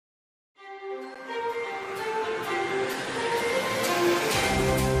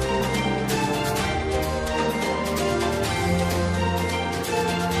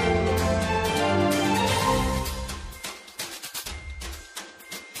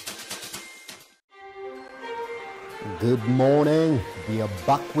Good morning. We are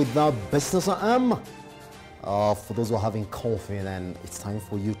back with our business AM. For those who are having coffee, then it's time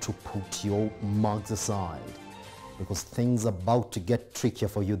for you to put your mugs aside because things are about to get trickier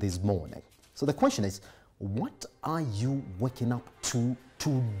for you this morning. So the question is, what are you waking up to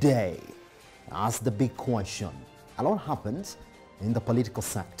today? That's the big question. A lot happens in the political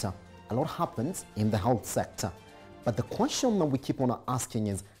sector. A lot happens in the health sector. But the question that we keep on asking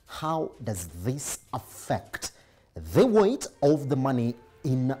is, how does this affect the weight of the money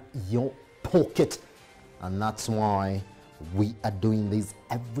in your pocket? And that's why we are doing this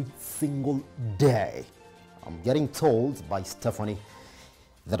every single day. I'm getting told by Stephanie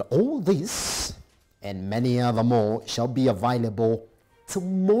that all this and many other more shall be available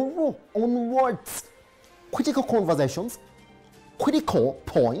tomorrow onwards. Critical conversations, critical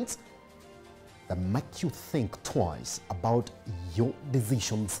points that make you think twice about your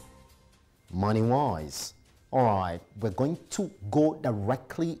decisions money-wise. All right, we're going to go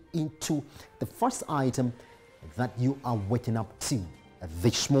directly into the first item that you are waking up to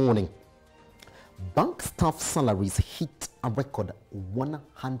this morning. Bank staff salaries hit a record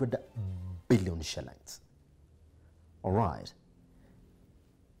 100 billion shillings. All right.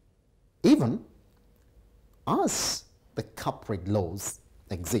 Even as the corporate laws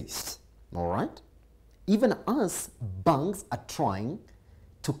exist, all right, even as banks are trying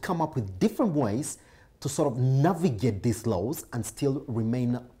to come up with different ways to sort of navigate these laws and still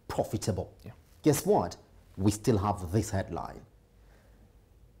remain profitable. Yeah. Guess what? We still have this headline.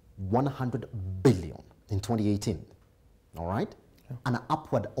 100 billion in 2018, all right? Yeah. An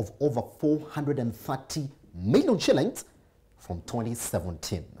upward of over 430 million shillings from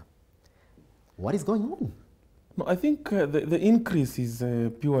 2017. What is going on? No, I think the increase is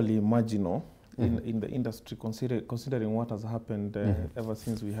purely marginal in the industry, considering what has happened ever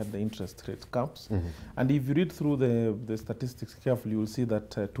since we had the interest rate caps. And if you read through the statistics carefully, you will see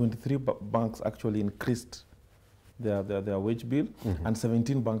that 23 banks actually increased their wage bill, and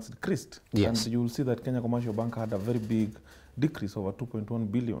 17 banks decreased. Yes. And you will see that Kenya Commercial Bank had a very big decrease, over 2.1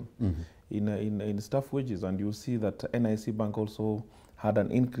 billion in staff wages. And you'll see that NIC Bank also had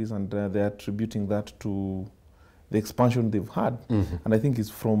an increase, and they're attributing that to the expansion they've had. And I think it's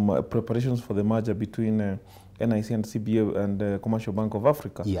from preparations for the merger between NIC and CBA and Commercial Bank of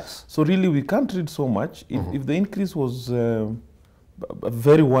Africa. Yes. So really we can't read so much. If the increase was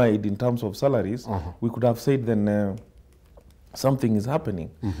very wide in terms of salaries, we could have said then something is happening.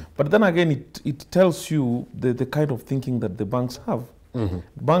 But then again, it tells you the kind of thinking that the banks have.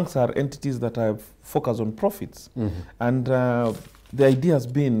 Banks are entities that have focused on profits. And the idea has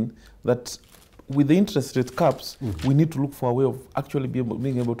been that with the interest rate caps, we need to look for a way of actually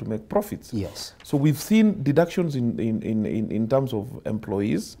being able to make profits. Yes. So we've seen deductions in terms of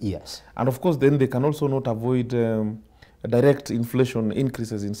employees. Yes. And of course, then they can also not avoid direct inflation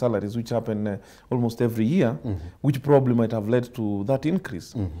increases in salaries, which happen almost every year, which probably might have led to that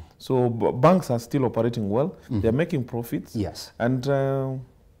increase. So banks are still operating well. They're making profits. Yes. And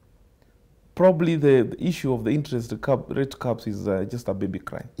probably the issue of the interest rate caps is just a baby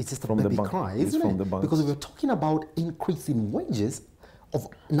cry. It's just from a baby the bank. cry, It's isn't from it? the banks. Because we're talking about increasing wages of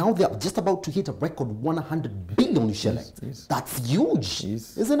now they're just about to hit a record 100 billion shillings. Yes. That's huge,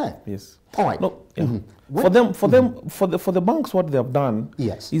 isn't it? Yes. All right. No, for the banks, what they have done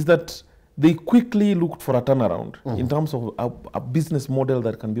is that they quickly looked for a turnaround in terms of a business model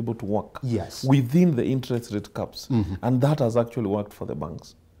that can be able to work within the interest rate caps, and that has actually worked for the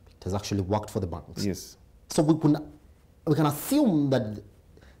banks. It has actually worked for the banks. Yes. So we can assume that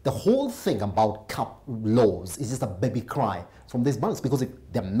the whole thing about cap laws is just a baby cry from these banks, because if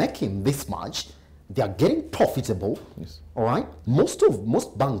they're making this much, they are getting profitable. Yes. All right.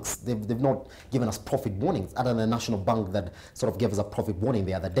 Most banks, they've not given us profit warnings, other than the National Bank that sort of gave us a profit warning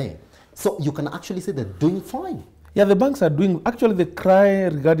the other day. So you can actually say they're doing fine. Yeah, the banks are doing, actually the cry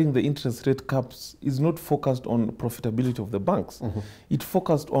regarding the interest rate caps is not focused on profitability of the banks. It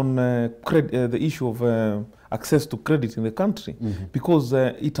focused on the issue of access to credit in the country, because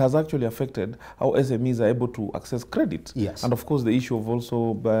it has actually affected how SMEs are able to access credit. Yes. And of course the issue of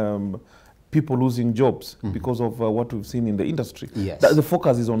also people losing jobs because of what we've seen in the industry. Yes. The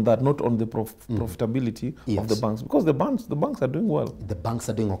focus is on that, not on the profitability of the banks, because the banks are doing well. The banks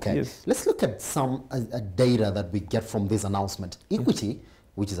are doing okay. Yes. Let's look at some data that we get from this announcement. Equity,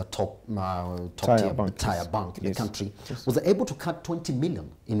 which is a top-tier bank in the country, was able to cut 20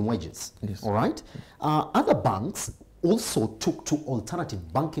 million in wages. All right. Other banks also took to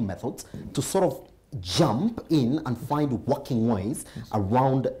alternative banking methods to sort of jump in and find working ways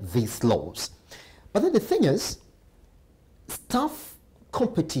around these laws. But then the thing is, staff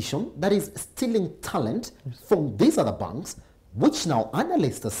competition that is stealing talent from these other banks, which now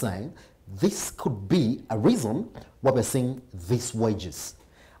analysts are saying this could be a reason why we're seeing these wages.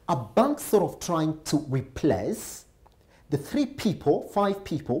 Are banks sort of trying to replace the 3 people, 5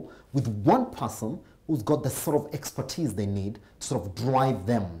 people with one person who's got the sort of expertise they need to sort of drive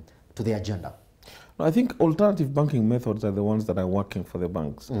them to the agenda? I think alternative banking methods are the ones that are working for the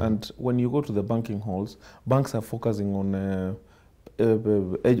banks. And when you go to the banking halls, banks are focusing on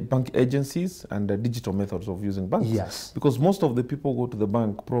bank agencies and digital methods of using banks. Yes. Because most of the people go to the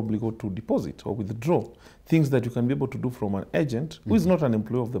bank probably go to deposit or withdraw, things that you can be able to do from an agent who is not an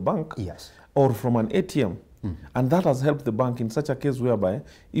employee of the bank, Yes. or from an ATM. And that has helped the bank in such a case whereby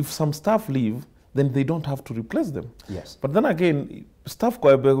if some staff leave, then they don't have to replace them. Yes. But then again, staff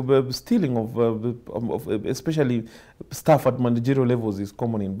stealing of especially staff at managerial levels is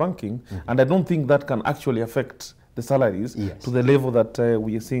common in banking, and I don't think that can actually affect the salaries Yes. to the level that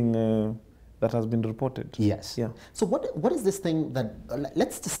we are seeing that has been reported. Yes. Yeah. So what is this thing that,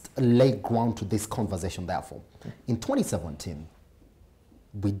 let's just lay ground to this conversation therefore. In 2017,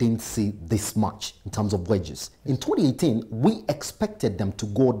 we didn't see this much in terms of wages. In 2018, we expected them to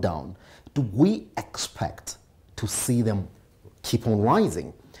go down. Do we expect to see them keep on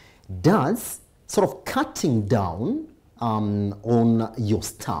rising? Does sort of cutting down on your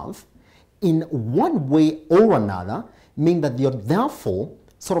staff in one way or another mean that you're therefore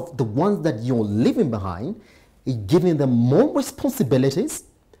sort of the ones that you're leaving behind, giving them more responsibilities,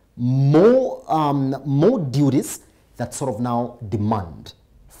 more duties that sort of now demand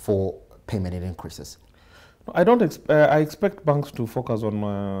for payment increases? I don't. I expect banks to focus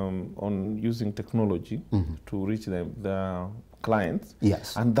on using technology to reach their clients.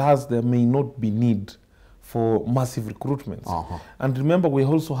 Yes. And thus there may not be need for massive recruitments. And remember, we're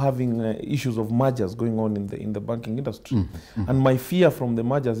also having issues of mergers going on in the banking industry. And my fear from the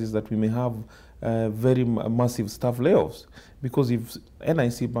mergers is that we may have very massive staff layoffs, because if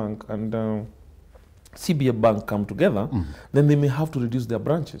NIC Bank and CBA Bank come together, then they may have to reduce their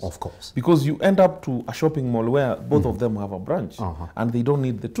branches. Of course. Because you end up to a shopping mall where both of them have a branch, and they don't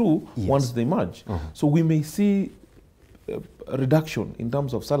need the two once they merge. So we may see a reduction in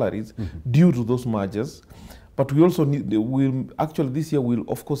terms of salaries due to those mergers. But we also need, actually this year we'll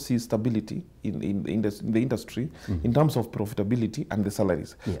of course see stability in the industry in terms of profitability and the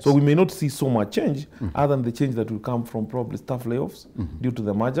salaries. Yes. So we may not see so much change other than the change that will come from probably staff layoffs due to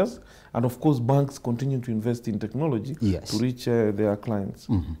the mergers. And of course banks continue to invest in technology to reach their clients.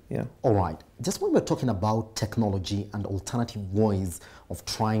 Yeah. All right. Just when we're talking about technology and alternative ways of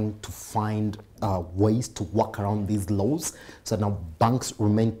trying to find ways to work around these laws so that now banks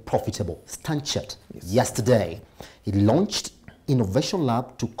remain profitable. Stanchart, yesterday, he launched Innovation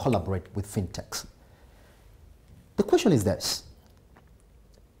Lab to collaborate with fintechs. The question is this.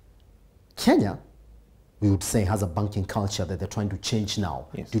 Kenya, we would say, has a banking culture that they're trying to change now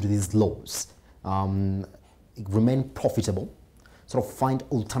due to these laws. Remain profitable, sort of find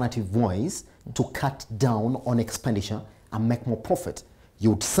alternative ways to cut down on expenditure and make more profit. You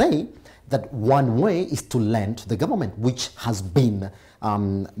would say that one way is to lend to the government, which has been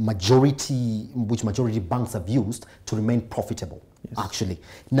majority banks have used to remain profitable, actually.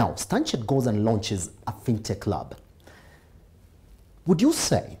 Now, Stanchart goes and launches a fintech lab. Would you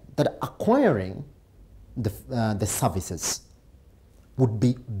say that acquiring the services would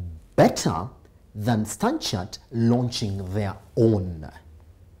be better than Stanchart launching their own?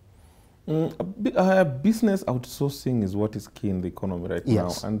 Business outsourcing is what is key in the economy right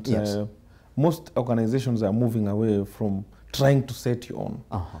now. And most organizations are moving away from trying to set your own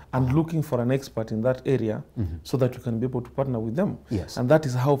and looking for an expert in that area so that you can be able to partner with them. And that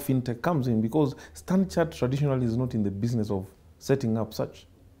is how fintech comes in, because Stanchart traditionally is not in the business of setting up such.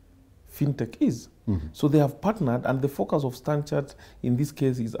 Fintech is. So they have partnered, and the focus of Stanchart in this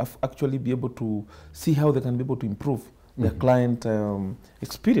case is actually be able to see how they can be able to improve their client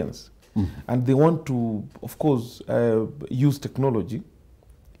experience. And they want to, of course, use technology,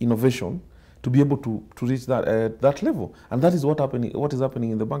 innovation, to be able to reach that level. And that is what is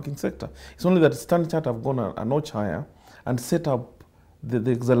happening in the banking sector. It's only that Stanchart have gone a notch higher and set up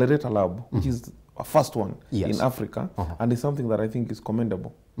the Accelerator Lab, which is a first one in Africa, and it's something that I think is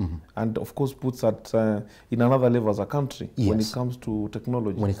commendable. And of course puts us in another level as a country when it comes to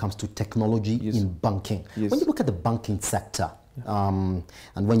technology. When it comes to technology in banking. When you look at the banking sector, and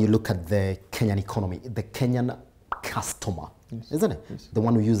when you look at the Kenyan economy, the Kenyan customer, isn't it? The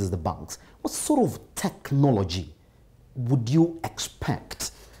one who uses the banks. What sort of technology would you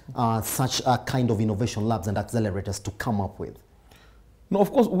expect such a kind of innovation labs and accelerators to come up with? No, of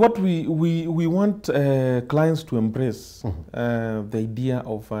course, what we want clients to embrace the idea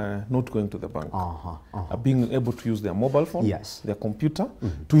of not going to the bank, being able to use their mobile phone, their computer,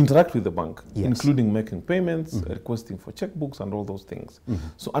 to interact with the bank, including making payments, requesting for checkbooks, and all those things.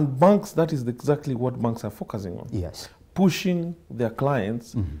 So, and banks, that is exactly what banks are focusing on. Pushing their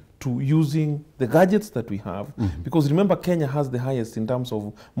clients to using the gadgets that we have, because remember, Kenya has the highest in terms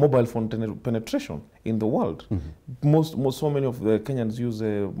of mobile phone penetration in the world. So many of the Kenyans use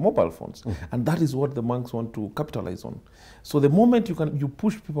mobile phones, and that is what the banks want to capitalize on. So the moment you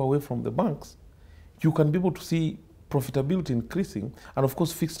push people away from the banks, you can be able to see profitability increasing, and of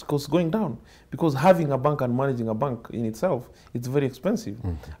course fixed costs going down, because having a bank and managing a bank in itself, it's very expensive.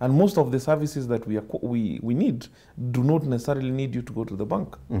 And most of the services that we need do not necessarily need you to go to the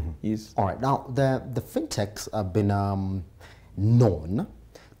bank. Yes. All right. Now, the fintechs have been known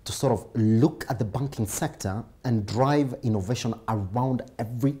to sort of look at the banking sector and drive innovation around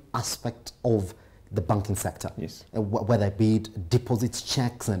every aspect of the banking sector. Whether it be deposits,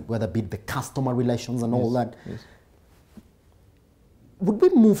 checks, and whether it be the customer relations and all that. Would we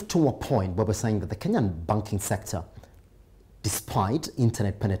move to a point where we're saying that the Kenyan banking sector, despite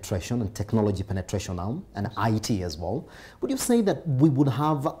internet penetration and technology penetration now, and IT as well, would you say that we would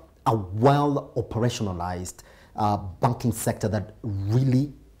have a well operationalized banking sector that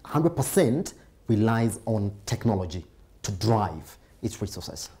really 100% relies on technology to drive its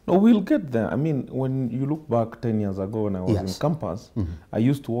resources? No, we'll get there. I mean, when you look back 10 years ago when I was in campus, I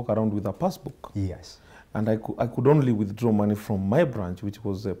used to walk around with a passbook. And I could only withdraw money from my branch, which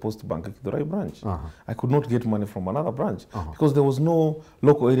was a Post Bank Kidurai branch. I could not get money from another branch because there was no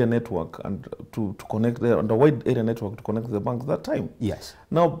local area network and to connect there, and a wide area network to connect the bank at that time.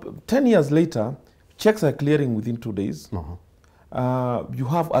 Now, 10 years later, checks are clearing within 2 days. You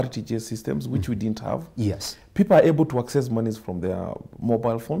have RTGS systems, which we didn't have. People are able to access monies from their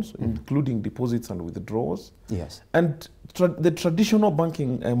mobile phones, including deposits and withdrawals. And the traditional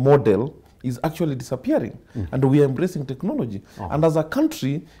banking model is actually disappearing, and we are embracing technology. And as a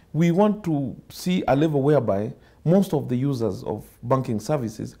country, we want to see a level whereby most of the users of banking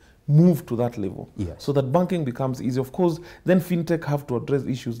services move to that level, so that banking becomes easy. Of course, then fintech have to address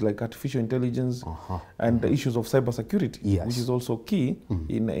issues like artificial intelligence and the issues of cybersecurity, which is also key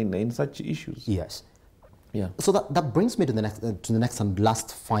in such issues. So that brings me to the next and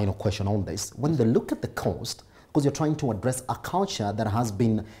last final question on this. When they look at the cost, because you're trying to address a culture that has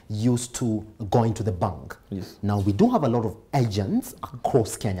been used to going to the bank. Now, we do have a lot of agents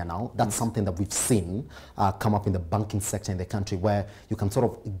across Kenya now. That's something that we've seen come up in the banking sector in the country, where you can sort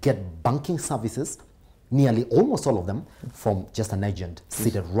of get banking services, nearly almost all of them, from just an agent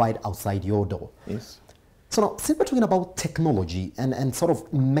seated right outside your door. So now, since we're talking about technology and sort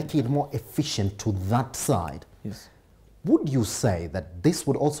of making it more efficient to that side, would you say that this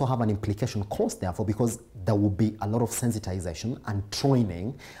would also have an implication cost, therefore, because there will be a lot of sensitization and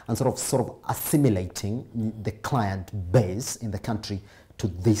training and sort of assimilating the client base in the country to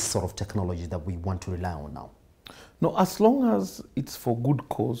this sort of technology that we want to rely on now? No, as long as it's for good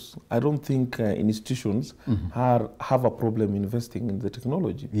cause, I don't think institutions have a problem investing in the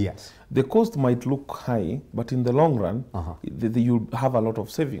technology. The cost might look high, but in the long run, you have a lot of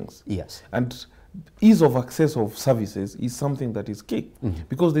savings. And ease of access of services is something that is key,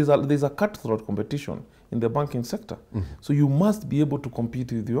 because there's a cutthroat competition in the banking sector. So you must be able to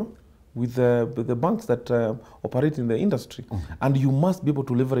compete with the banks that operate in the industry, and you must be able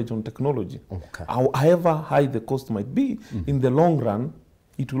to leverage on technology. However high the cost might be, in the long run,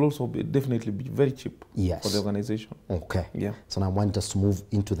 it will also definitely be very cheap for the organization. So now I want us to move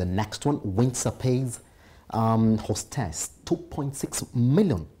into the next one. Windsor pays hostess 2.6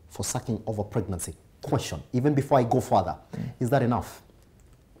 million for sacking over pregnancy. Question, even before I go further, is that enough?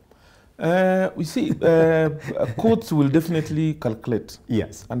 We see, courts will definitely calculate.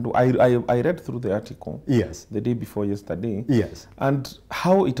 And I read through the article the day before yesterday. And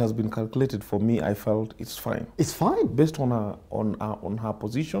how it has been calculated, for me, I felt it's fine. It's fine? Based on her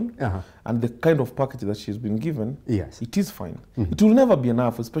position and the kind of package that she's been given, it is fine. It will never be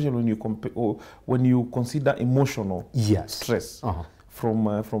enough, especially when you compare, or when you consider emotional stress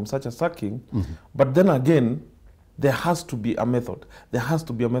from such a sacking. But then again, there has to be a method. There has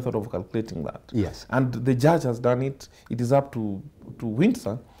to be a method of calculating that. And the judge has done it. It is up to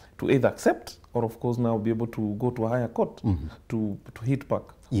Windsor to either accept or, of course, now be able to go to a higher court to hit back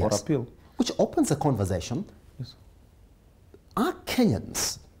or appeal. Which opens a conversation. Are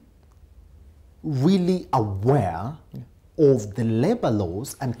Kenyans really aware of the labor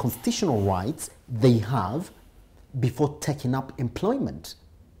laws and constitutional rights they have before taking up employment?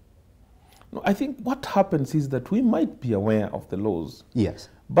 No, I think what happens is that we might be aware of the laws. Yes.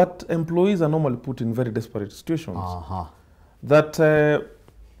 But employees are normally put in very desperate situations. Uh-huh. That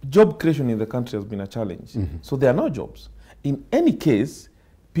job creation in the country has been a challenge. So there are no jobs. In any case,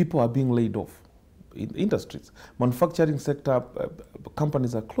 people are being laid off in industries. Manufacturing sector,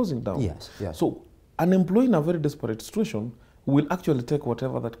 companies are closing down. Yes, yes. So an employee in a very desperate situation will actually take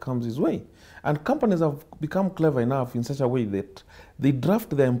whatever that comes his way. And companies have become clever enough in such a way that they draft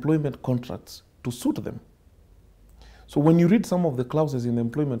their employment contracts to suit them. So when you read some of the clauses in the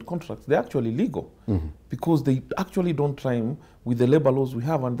employment contracts, they're actually legal because they actually don't rhyme with the labor laws we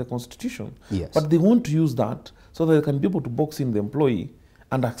have and the constitution. Yes. But they want to use that so that they can be able to box in the employee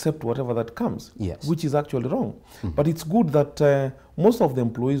and accept whatever that comes, Yes. which is actually wrong. But it's good that most of the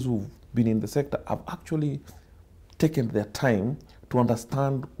employees who've been in the sector have actually taken their time to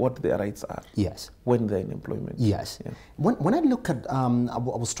understand what their rights are. Yes. When they're in employment. Yes. Yeah. When I look at, I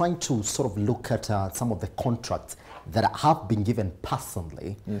was trying to sort of look at some of the contracts that have been given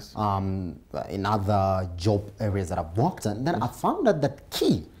personally Yes. in other job areas that I've worked in, then I found out that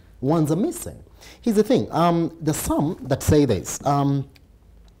key ones are missing. Here's the thing, there's some that say this,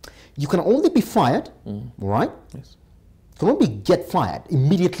 you can only be fired, right? Yes. You can only get fired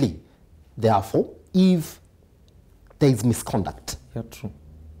immediately, therefore, if there is misconduct. Yeah, true.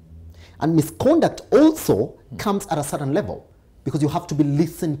 And misconduct also comes at a certain level because you have to be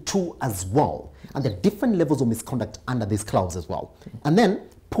listened to as well. And there are different levels of misconduct under this clause as well. And then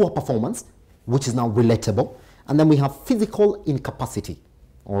poor performance, which is now relatable. And then we have physical incapacity,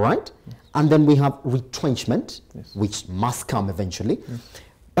 all right? And then we have retrenchment, which must come eventually.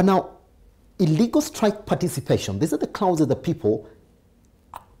 But now, illegal strike participation, these are the clauses that people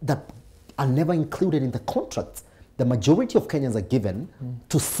that are never included in the contracts. The majority of Kenyans are given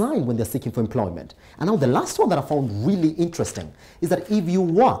to sign when they're seeking for employment. And now the last one that I found really interesting is that if you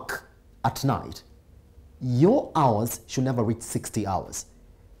work at night, your hours should never reach 60 hours.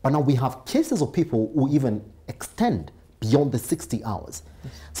 But now we have cases of people who even extend beyond the 60 hours.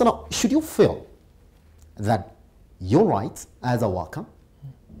 So now, should you feel that your rights as a worker,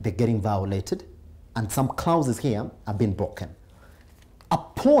 they're getting violated, and some clauses here have been broken,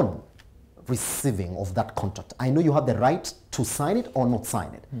 upon receiving of that contract, I know you have the right to sign it or not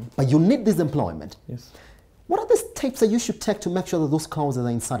sign it, but you need this employment. Yes. What are the steps that you should take to make sure that those clauses are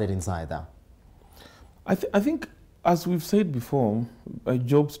inserted inside there? I think, as we've said before,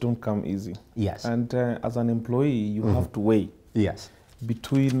 jobs don't come easy. Yes. And as an employee, you have to weigh Yes.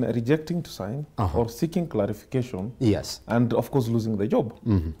 between rejecting to sign or seeking clarification Yes. and, of course, losing the job.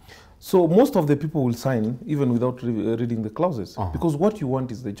 So most of the people will sign even without reading the clauses because what you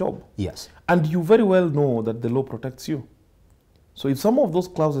want is the job. Yes. And you very well know that the law protects you. So if some of those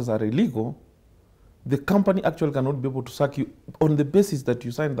clauses are illegal, the company actually cannot be able to sack you on the basis that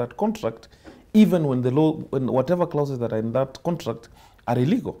you signed that contract, even when the law, when whatever clauses that are in that contract are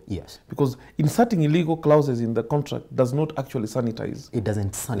illegal. Yes. Because inserting illegal clauses in the contract does not actually sanitize. It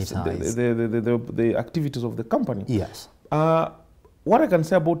doesn't sanitize. The activities of the company. Yes. What I can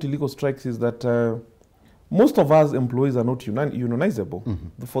say about illegal strikes is that most of us employees are not unionizable.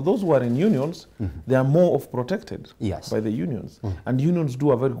 For those who are in unions, they are more of protected by the unions. And unions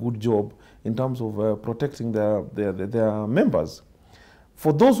do a very good job in terms of protecting their members.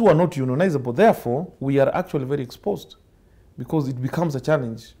 For those who are not unionizable, therefore, we are actually very exposed because it becomes a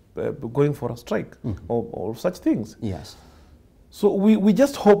challenge going for a strike or such things. Yes. So we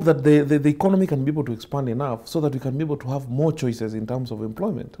just hope that the economy can be able to expand enough so that we can be able to have more choices in terms of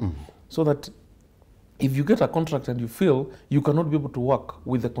employment. So that if you get a contract and you feel you cannot be able to work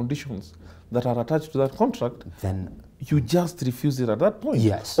with the conditions that are attached to that contract, then you just refuse it at that point.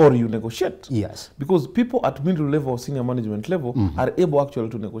 Yes. Or you negotiate. Yes. Because people at middle level or senior management level are able actually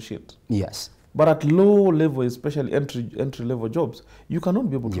to negotiate. Yes. But at low level, especially entry level jobs, you cannot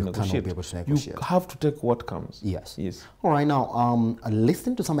be able to negotiate. Cannot be able to negotiate. You have to take what comes. Yes. Yes. All right. Now,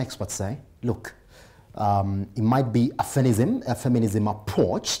 listen to some experts say, look, it might be a feminism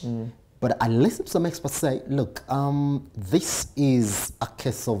approach, but I listen to some experts say, look, this is a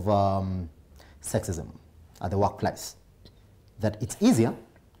case of sexism at the workplace. That it's easier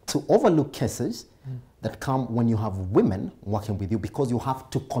to overlook cases that come when you have women working with you because you have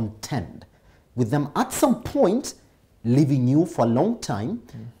to contend with them at some point, leaving you for a long time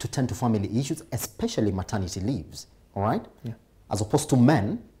to tend to family issues, especially maternity leaves, all right? Yeah. As opposed to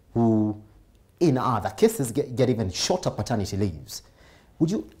men who, in other cases, get even shorter paternity leaves.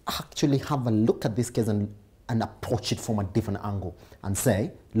 Would you actually have a look at this case and approach it from a different angle and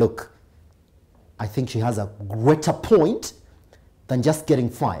say, look, I think she has a greater point than just getting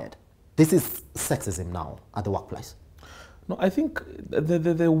fired. This is sexism now at the workplace. No, I think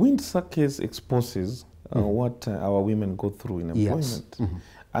the Windsor case exposes what our women go through in employment. Yes.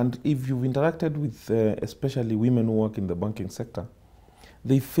 And if you've interacted with especially women who work in the banking sector,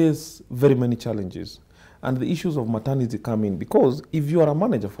 they face very many challenges. And the issues of maternity come in because if you are a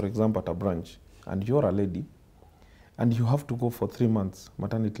manager, for example, at a branch, and you're a lady, and you have to go for 3 months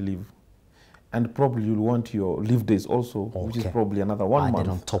maternity leave, and probably you'll want your leave days also, which is probably another 1 month. And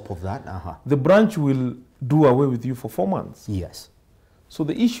on top of that, the branch will do away with you for 4 months. Yes. So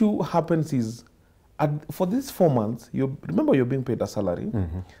the issue happens is, for these 4 months, remember you're being paid a salary,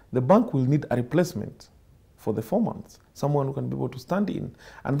 the bank will need a replacement for the 4 months, someone who can be able to stand in.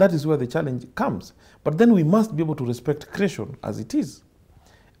 And that is where the challenge comes. But then we must be able to respect creation as it is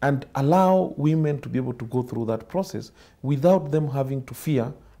and allow women to be able to go through that process without them having to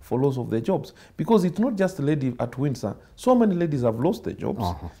fear for loss of their jobs. Because it's not just a lady at Windsor. So many ladies have lost their jobs.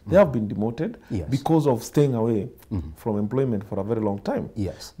 They have been demoted because of staying away from employment for a very long time.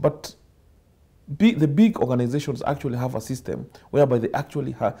 Yes. But the big organizations actually have a system whereby they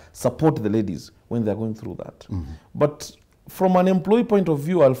actually support the ladies when they're going through that. But from an employee point of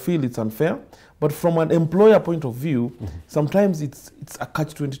view, I'll feel it's unfair. But from an employer point of view, sometimes it's a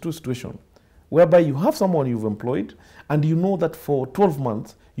catch-22 situation whereby you have someone you've employed and you know that for 12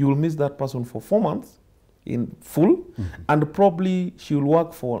 months, you will miss that person for 4 months in full, and probably she will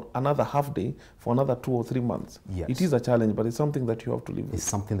work for another half day for another 2 or 3 months. Yes. It is a challenge, but it's something that you have to live with. It's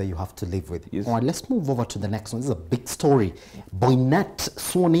something that you have to live with. Yes. All right, let's move over to the next one. This is a big story. Boynet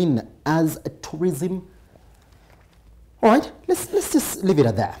sworn in as a tourism. All right, let's just leave it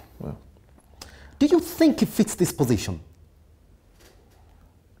at that. Well, do you think he fits this position?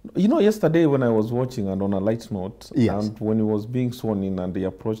 you know, yesterday when I was watching and on a light note, Yes. and when he was being sworn in and they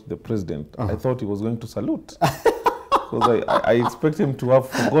approached the president, I thought he was going to salute. Because I expect him to have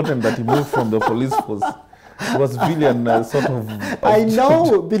forgotten that he moved from the police force. He was really a sort of... I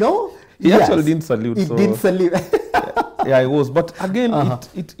know, you know. He actually didn't salute. He didn't salute. Yeah, it was. But again,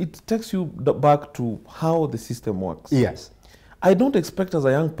 it takes you back to how the system works. Yes. I I don't expect as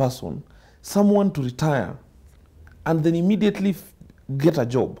a young person someone to retire and then immediately get a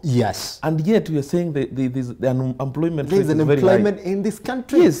job. Yes. And yet we are saying that the unemployment rate There's is an very high. employment in this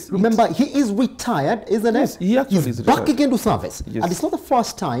country. Yes. Remember, he is retired, isn't Yes, it? he actually He's is back retired. again to service. Yes. And it's not the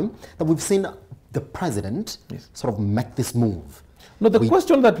first time that we've seen the president sort of make this move. No, the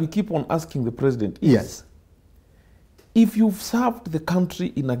question that we keep on asking the president is, Yes. if you've served the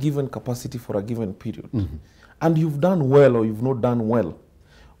country in a given capacity for a given period, and you've done well or you've not done well,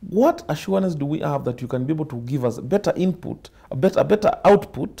 what assurance do we have that you can be able to give us better input, a better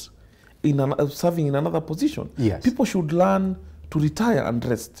output in serving in another position? Yes. People should learn to retire and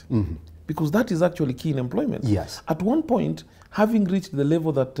rest, because that is actually key in employment. Yes. At one point, having reached the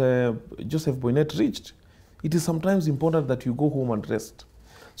level that Joseph Boynet reached, it is sometimes important that you go home and rest,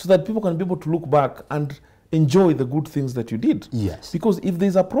 so that people can be able to look back and enjoy the good things that you did. Yes. Because if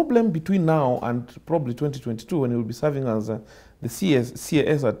there's a problem between now and probably 2022, when you'll be serving as the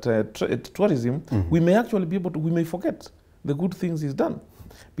CAS at tourism, we may actually be able to, we may forget the good things he's done.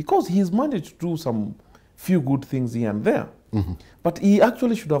 Because he's managed to do some few good things here and there. But he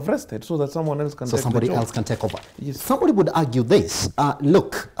actually should have rested so that someone else can take the somebody job. else can take over. Yes. Somebody would argue this.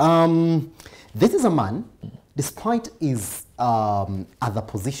 Look, this is a man, despite his other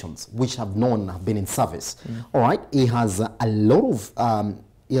positions, which have been in service. All right, he has a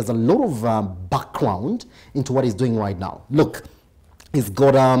lot of background into what he's doing right now. Look, he's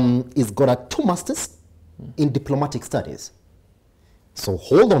got a 2 masters in diplomatic studies. So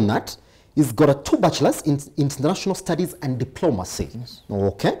hold on that. He's got a 2 bachelors in international studies and diplomacy. Yes.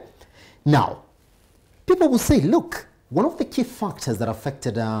 Okay. Now, people will say, look, one of the key factors that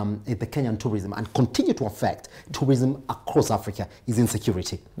affected the Kenyan tourism and continue to affect tourism across Africa is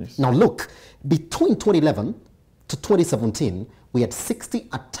insecurity. Yes. Now look, between 2011 to 2017, we had 60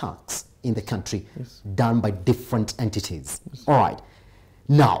 attacks in the country done by different entities. Yes. All right.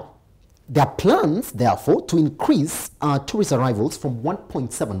 Now, there are plans, therefore, to increase tourist arrivals from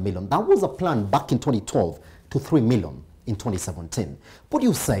 1.7 million. That was a plan back in 2012 to 3 million in 2017. Would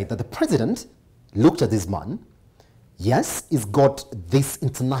you say that the president looked at this man? Yes, he's got this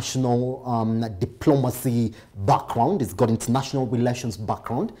international diplomacy background. He's got international relations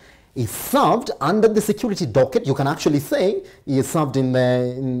background. He served under the security docket. You can actually say he served in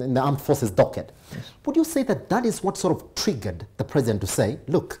the armed forces docket. Yes. Would you say that that is what sort of triggered the president to say,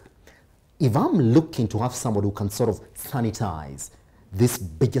 look, if I'm looking to have somebody who can sort of sanitize this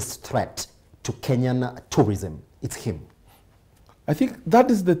biggest threat to Kenyan tourism, it's him? I think that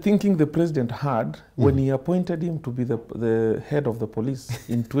is the thinking the president had when he appointed him to be the head of the police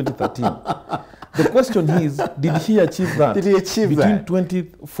in 2013. The question is, did he achieve that? Did he achieve between that?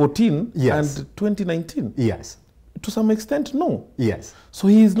 2014 Yes. and 2019? Yes. To some extent, no. Yes. So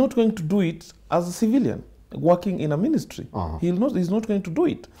he is not going to do it as a civilian working in a ministry. Uh-huh. He's not going to do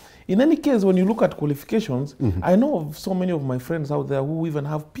it. In any case, when you look at qualifications, I know of so many of my friends out there who even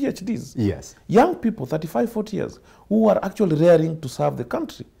have PhDs. Yes. Young people, 35, 40 years, who are actually raring to serve the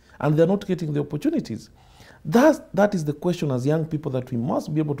country, and they're not getting the opportunities. That is the question as young people that we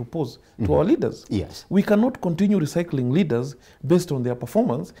must be able to pose to our leaders. Yes. We cannot continue recycling leaders based on their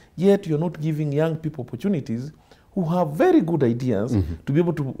performance, yet you're not giving young people opportunities who have very good ideas to be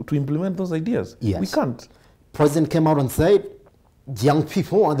able to implement those ideas. Yes. We can't. President came out and said, young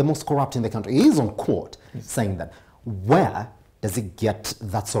people are the most corrupt in the country. He is on court saying that. Where does he get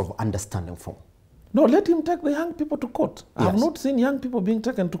that sort of understanding from? No, let him take the young people to court. I have not seen young people being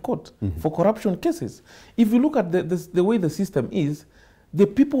taken to court for corruption cases. If you look at the way the system is, the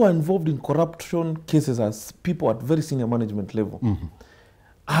people who are involved in corruption cases are people at very senior management level.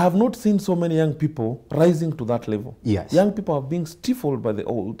 I have not seen so many young people rising to that level. Yes. Young people are being stifled by the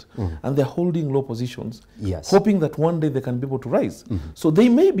old, and they're holding low positions, Yes. hoping that one day they can be able to rise. So they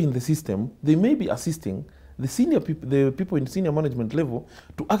may be in the system, they may be assisting the senior people, the people in senior management level,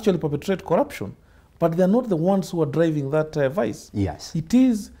 to actually perpetrate corruption, but they're not the ones who are driving that vice. Yes. It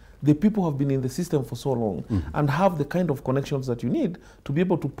is the people who have been in the system for so long and have the kind of connections that you need to be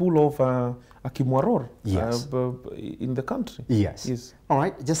able to pull off a Kimwaror in the country. Yes. Yes. All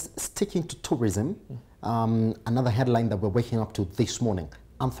right, just sticking to tourism, another headline that we're waking up to this morning,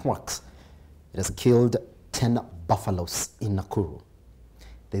 anthrax. It has killed 10 buffaloes in Nakuru.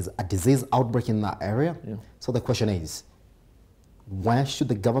 There's a disease outbreak in that area. So the question is, where should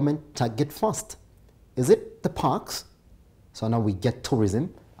the government target first? Is it the parks? So now we get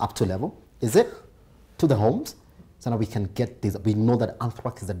tourism up to level. Is it to the homes? So now we can get this. We know that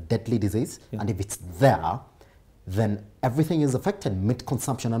anthrax is a deadly disease, and if it's there, then everything is affected. Meat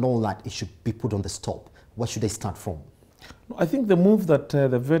consumption and all that, it should be put on the stop. Where should they start from? I think the move that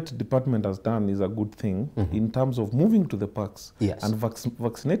the vet department has done is a good thing in terms of moving to the parks and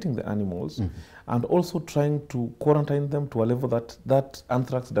vaccinating the animals and also trying to quarantine them to a level that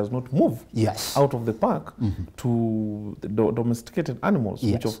anthrax does not move out of the park to the domesticated animals,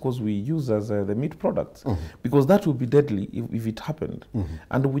 which of course we use as the meat products, because that would be deadly if it happened.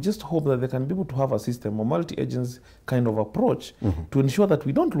 And we just hope that they can be able to have a system, a multi-agency kind of approach to ensure that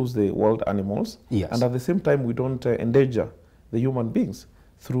we don't lose the wild animals and at the same time we don't endanger the human beings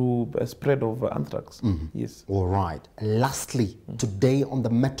through a spread of anthrax. Yes. All right. Lastly, today on the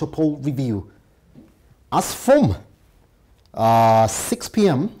Metropol Review, as from 6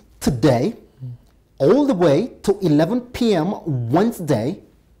 p.m. today, all the way to 11 p.m. Wednesday,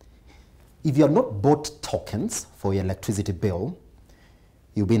 if you have not bought tokens for your electricity bill,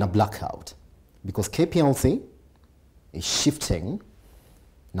 you'll be in a blackout because KPLC is shifting.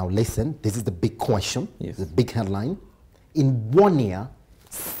 Now listen, this is the big question, the big headline. In 1 year,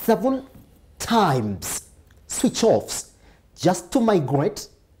 7 times switch-offs just to migrate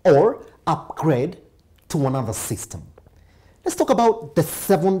or upgrade to another system. Let's talk about the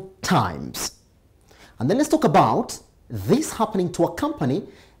 7 times. And then let's talk about this happening to a company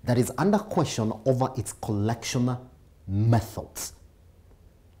that is under question over its collection methods.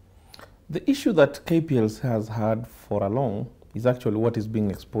 The issue that KPLC has had for a long is actually what is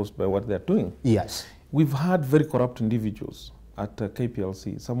being exposed by what they're doing. Yes. We've had very corrupt individuals at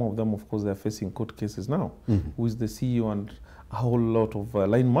KPLC. Some of them, of course, they're facing court cases now, who is the CEO and a whole lot of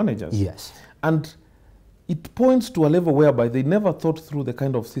line managers. Yes. And it points to a level whereby they never thought through the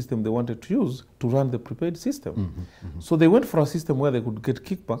kind of system they wanted to use to run the prepaid system. So they went for a system where they could get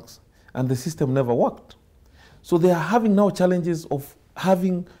kickbacks, and the system never worked. So they are having now challenges of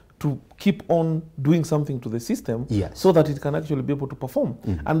having to keep on doing something to the system so that it can actually be able to perform.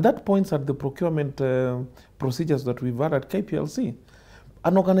 And that points at the procurement procedures that we've had at KPLC.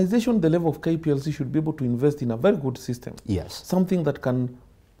 An organization the level of KPLC should be able to invest in a very good system. Something that can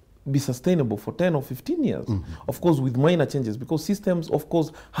be sustainable for 10 or 15 years. Of course, with minor changes, because systems, of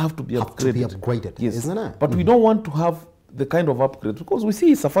course, have to be upgraded. Isn't it? But we don't want to have the kind of upgrades, because we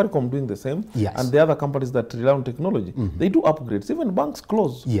see Safaricom doing the same, and the other companies that rely on technology, they do upgrades. Even banks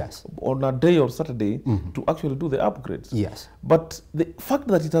close on a day or Saturday to actually do the upgrades. But the fact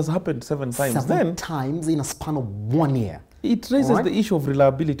that it has happened 7 times, seven times in a span of 1 year, it raises the issue of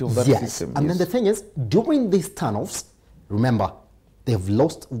reliability of that system. And then the thing is, during these turnoffs, remember, they've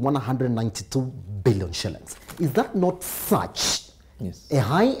lost 192 billion shillings. Is that not such a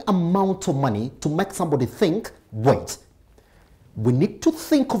high amount of money to make somebody think, wait, we need to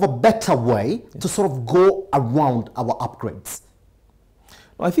think of a better way to sort of go around our upgrades?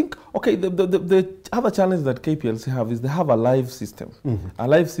 I think, okay, the other challenge that KPLC have is they have a live system. A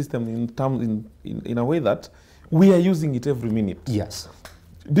live system in a way that we are using it every minute. Yes.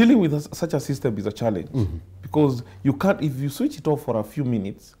 Dealing with such a system is a challenge because you can't, if you switch it off for a few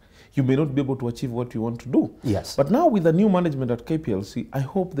minutes, you may not be able to achieve what you want to do. Yes. But now with the new management at KPLC, I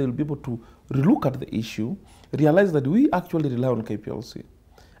hope they'll be able to relook at the issue, realize that we actually rely on KPLC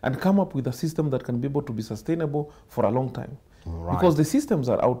and come up with a system that can be able to be sustainable for a long time. Right. Because the systems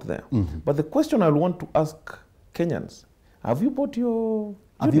are out there. But the question I want to ask Kenyans, have you bought your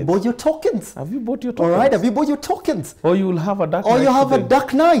Have you bought your tokens? Have you bought your tokens? All right, have you bought your tokens? Or you will have a dark night. Or you have a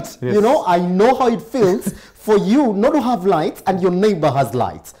dark night. Yes. You know, I know how it feels for you not to have lights and your neighbor has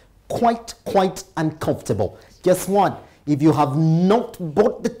lights. Quite uncomfortable. Guess what? If you have not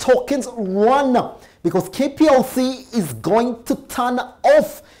bought the tokens, run up, because KPLC is going to turn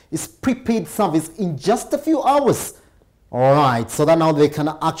off its prepaid service in just a few hours. All right, so that now they can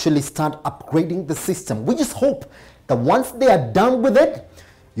actually start upgrading the system. We just hope that once they are done with it,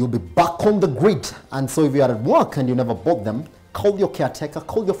 you'll be back on the grid. And so if you are at work and you never bought them, call your caretaker,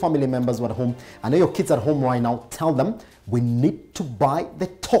 call your family members who are at home. I know your kids are at home right now. Tell them we need to buy the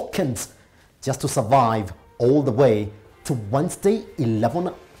tokens just to survive all the way to Wednesday,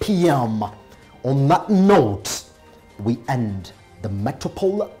 11 p.m. On that note, we end the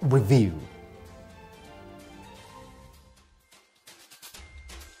Metropol review.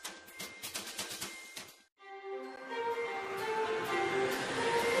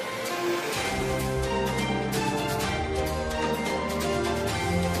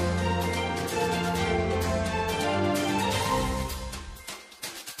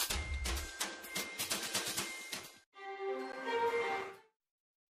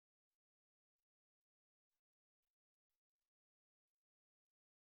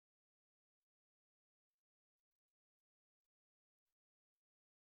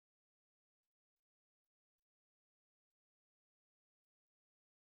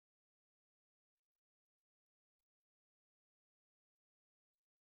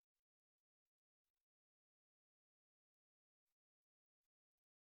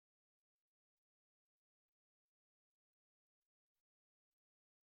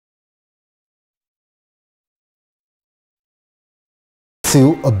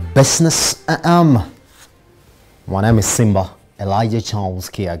 To a business My name is Simba Elijah Charles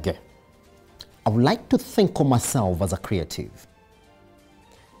Kiage. I would like to think of myself as a creative.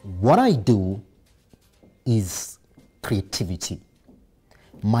 What I do is creativity.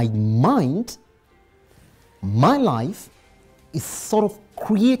 My mind, my life is sort of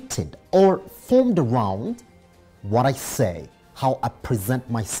created or formed around what I say, how I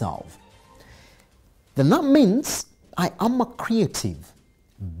present myself. Then that means I am a creative.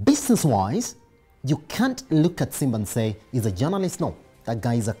 Business-wise, you can't look at Simba and say, he's a journalist. No, that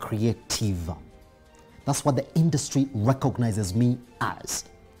guy is a creative. That's what the industry recognizes me as.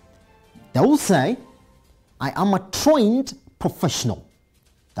 They will say, I am a trained professional.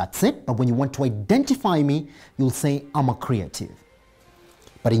 That's it. But when you want to identify me, you'll say, I'm a creative.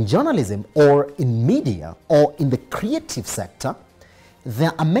 But in journalism or in media or in the creative sector,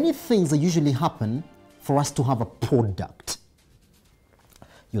 there are many things that usually happen for us to have a product.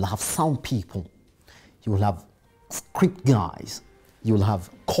 You'll have sound people, you'll have script guys, you'll have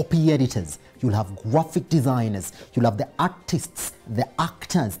copy editors, you'll have graphic designers, you'll have the artists, the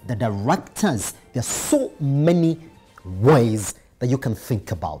actors, the directors. There are so many ways that you can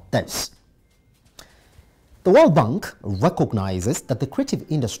think about this. The World Bank recognizes that the creative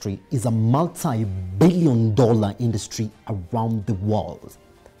industry is a multi-billion-dollar industry around the world.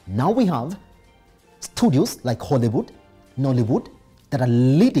 Now we have studios like Hollywood, Nollywood, that are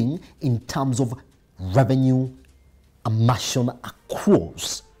leading in terms of revenue amassation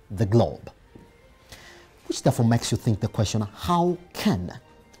across the globe. Which therefore makes you think the question, how can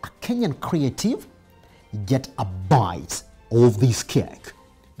a Kenyan creative get a bite of this cake?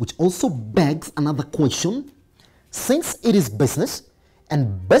 Which also begs another question. Since it is business,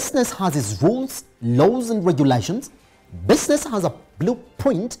 and business has its rules, laws and regulations, business has a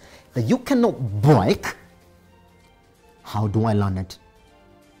blueprint that you cannot break. How do I learn it?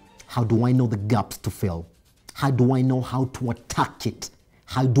 How do I know the gaps to fill? How do I know how to attack it?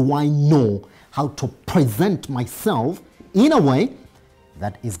 How do I know how to present myself in a way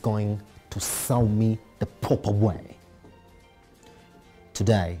that is going to sell me the proper way?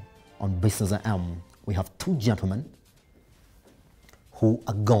 Today on Business AM, we have two gentlemen who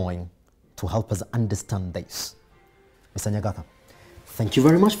are going to help us understand this. Mr. Nyagaka, thank you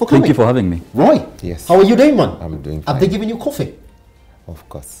very much for coming. Thank you for having me. Roy, yes. How are you doing, man? I'm doing fine. Have they given you coffee? Of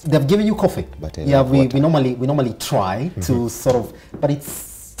course. They've given you coffee. But yeah, we normally try to sort of, but it's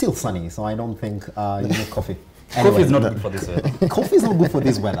still sunny, so I don't think you need coffee. Coffee is not good for this weather. Coffee is not good for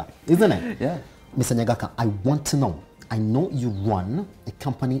this weather, isn't it? Yeah. Mr. Nyagaka, I want to know, I know you run a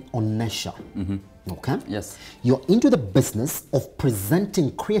company on Nesha, okay? Yes. You're into the business of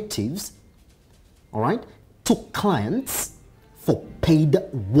presenting creatives, all right, to clients for paid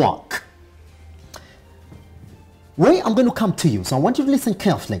work. Roy, I'm going to come to you, so I want you to listen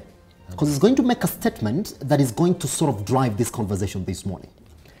carefully, because it's going to make a statement that is going to sort of drive this conversation this morning.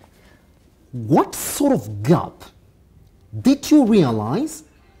 What sort of gap did you realize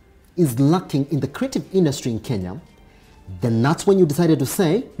is lacking in the creative industry in Kenya? Then that's when you decided to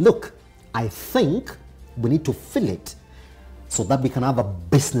say, look, I think we need to fill it so that we can have a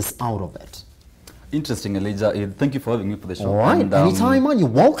business out of it. Interesting, Elijah. Thank you for having me for the show. All right, and, anytime, man, you're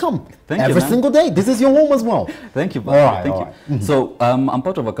welcome. Thank you, Every man. single day. This is your home as well. Thank you, All right, thank all you. right. Mm-hmm. So I'm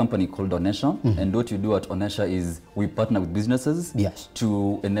part of a company called Onesha, and what you do at Onesha is we partner with businesses Yes.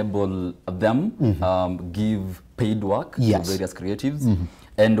 to enable them give paid work Yes. to various creatives.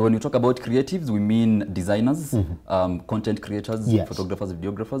 And when we talk about creatives, we mean designers, content creators, Yes. photographers,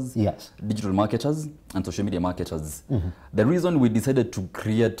 videographers, Yes. digital marketers, and social media marketers. The reason we decided to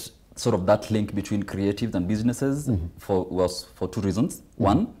create sort of that link between creatives and businesses was for two reasons.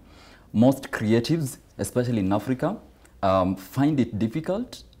 One, most creatives, especially in Africa, find it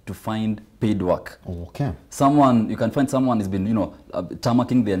difficult to find paid work. Okay. You can find someone has been,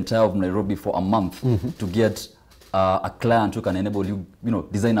 tarmacking the entire of Nairobi for a month to get a client who can enable you,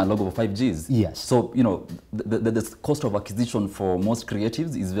 design a logo for 5Gs. Yes. So, the cost of acquisition for most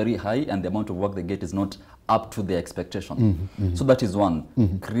creatives is very high, and the amount of work they get is not up to their expectation. So that is one,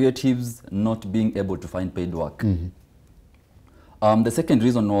 creatives not being able to find paid work. The second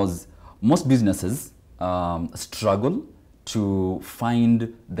reason was most businesses struggle to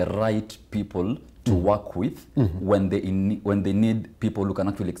find the right people to work with when they need people who can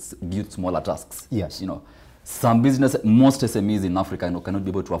actually execute smaller tasks. Yes. Some most SMEs in Africa cannot be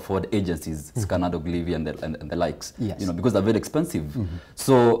able to afford agencies, Scanad, Ogilvy, and the likes, Yes. because they're very expensive.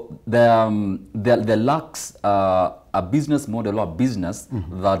 So there lacks a business model or business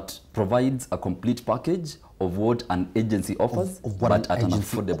that provides a complete package of what an agency offers, Of what but an at an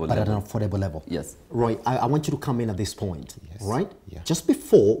agency- affordable but level. at an affordable level. Yes. Roy, I want you to come in at this point, Yes. right? Yeah. Just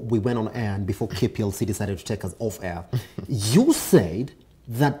before we went on air and before KPLC decided to take us off air, you said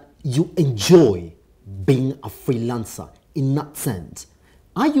that you enjoy being a freelancer in that sense.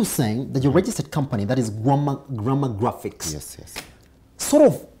 Are you saying that your registered company, that is Grammar Graphics, Yes, yes. sort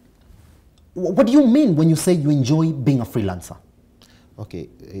of, what do you mean when you say you enjoy being a freelancer? Okay,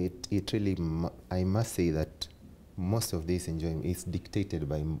 it really, I must say that most of this enjoyment is dictated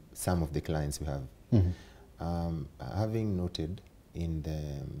by some of the clients we have. Having noted in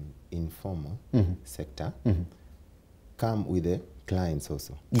the informal sector, come with the clients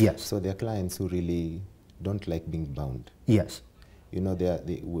also. Yes. So there are clients who really don't like being bound. Yes.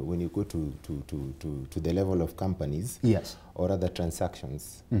 When you go to the level of companies, Yes. or other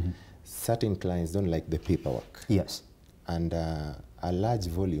transactions, certain clients don't like the paperwork. Yes. And a large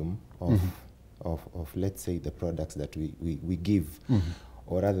volume of let's say the products that we give,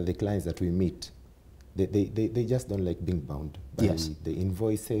 or rather the clients that we meet, they just don't like being bound by Yes. the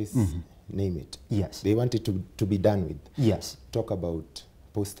invoices, name it. Yes. They want it to be done with. Yes. Talk about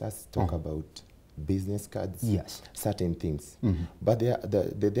posters, talk about business cards, Yes. certain things. But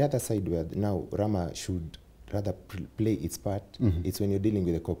the other side where now Rama should rather play its part, it's when you're dealing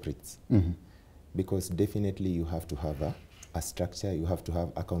with the corporates. Because definitely you have to have a structure, you have to have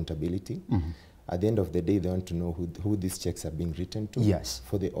accountability. At the end of the day, they want to know who these checks are being written to. Yes.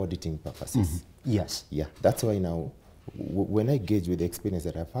 For the auditing purposes. Yes. Yeah, that's why now, when I gauge with the experience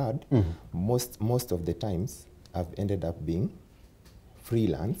that I've had, most of the times I've ended up being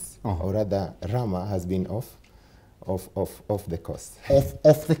freelance, or rather Rama has been off the course.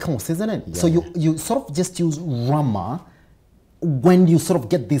 Off the course, isn't it? Yeah. So you sort of just use Rama when you sort of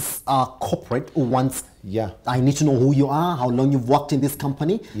get this corporate who wants, Yeah. I need to know who you are, how long you've worked in this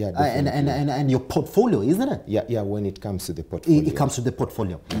company, Yeah, and your portfolio, isn't it? Yeah, when it comes to the portfolio. It comes to the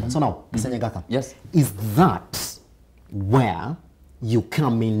portfolio. So now, Mr. Nyagaka, Yes. is that where you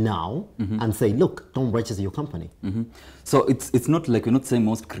come in now and say, look, don't register your company? So it's not like we're not saying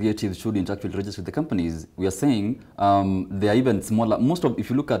most creatives shouldn't actually register with the companies. We are saying they are even smaller. If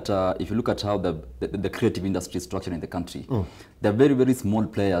you look at how the creative industry is structured in the country, there are very, very small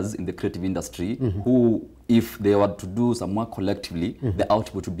players in the creative industry who, if they were to do some work collectively, the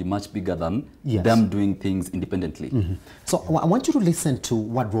output would be much bigger than Yes. them doing things independently. So I want you to listen to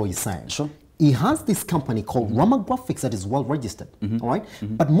what Roy is saying. Sure. he has this company called Rama Graphics that is well registered, all right?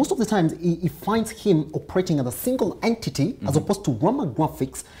 But most of the times, he finds him operating as a single entity as opposed to Rama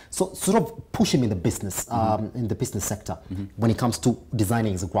Graphics, so sort of push him in the business sector when it comes to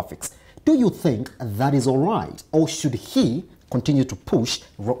designing his graphics. Do you think that is all right, or should he continue to push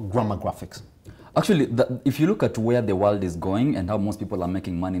Rama Graphics? Actually, if you look at where the world is going and how most people are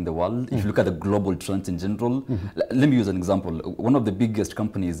making money in the world, if you look at the global trends in general, let me use an example. One of the biggest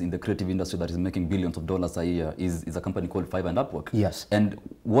companies in the creative industry that is making billions of dollars a year is a company called Fiverr and Upwork. Yes. And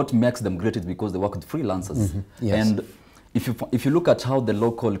what makes them great is because they work with freelancers. Yes. And if you look at how the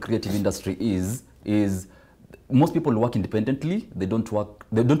local creative industry is most people work independently. They don't want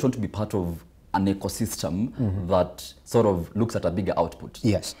to be part of an ecosystem that sort of looks at a bigger output.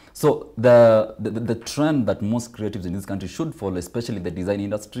 Yes. So the trend that most creatives in this country should follow, especially the design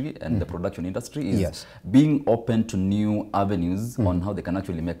industry and the production industry, is being open to new avenues on how they can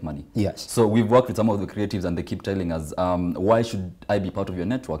actually make money. Yes. So we've worked with some of the creatives and they keep telling us, why should I be part of your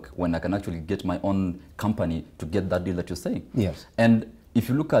network when I can actually get my own company to get that deal that you're saying? Yes. And if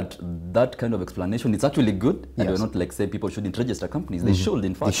you look at that kind of explanation, it's actually good. And we're not like say people shouldn't register companies. They should,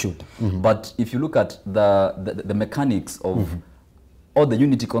 in fact. They should. But if you look at the mechanics of or the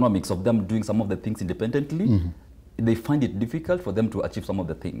unit economics of them doing some of the things independently, they find it difficult for them to achieve some of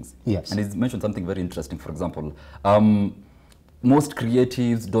the things. Yes. And he's mentioned something very interesting. For example, most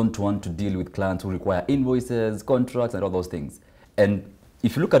creatives don't want to deal with clients who require invoices, contracts, and all those things. And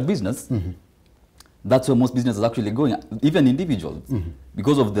if you look at business, that's where most businesses are actually going, even individuals.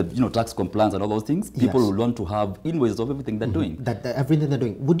 Because of the tax compliance and all those things, people will want to have invoices of everything they're doing. Everything they're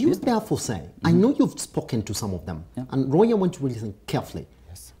doing. Would you therefore say, I know you've spoken to some of them, and Roy, I want to really listen carefully.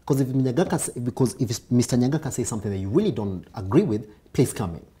 Yes. Because if Mr. Nyagaka says something that you really don't agree with, please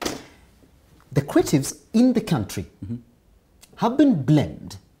come in. The creatives in the country have been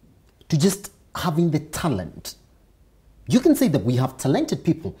blamed to just having the talent. You can say that we have talented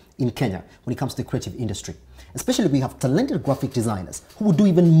people in Kenya when it comes to the creative industry. Especially we have talented graphic designers who will do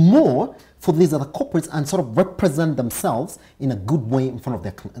even more for these other corporates and sort of represent themselves in a good way in front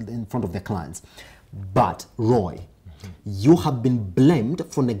of their clients. But Roy, you have been blamed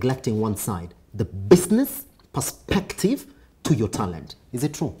for neglecting one side, the business perspective to your talent. Is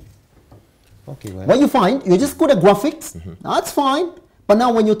it true? Okay, well, What you find, you're just good at graphics, that's fine. But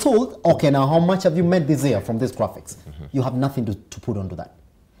now when you're told, okay, now how much have you made this year from these graphics? You have nothing to put onto that.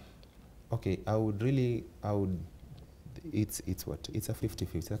 okay, it's what? It's a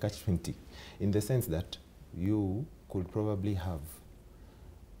 50-50, it's a catch-20, in the sense that you could probably have,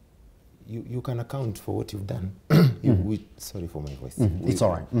 you can account for what you've done. Sorry for my voice. It's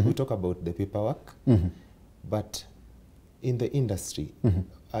all right. We talk about the paperwork, but in the industry,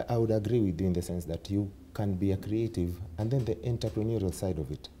 I would agree with you in the sense that you can be a creative and then the entrepreneurial side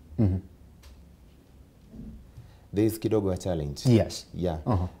of it. There is kidogo a challenge. Yes. Yeah.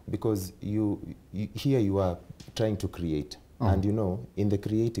 Because here you are trying to create. And in the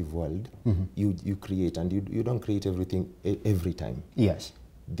creative world, you create and you don't create everything every time. Yes.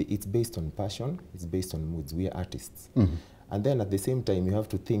 It's based on passion, it's based on moods. We are artists. And then at the same time, you have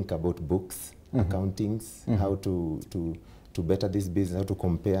to think about books, accountings, how to better this business, how to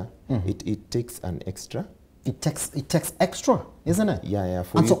compare. It takes an extra. It takes extra, isn't it? Yeah.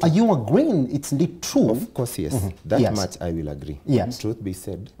 And so are you agreeing it's indeed true? Of course, yes. That much I will agree. Yes. Truth be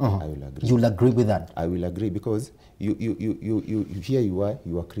said, I will agree. You'll agree with that? I will agree because here you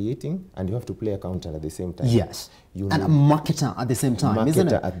are creating and you have to play a counter at the same time. Yes. And a marketer at the same time, isn't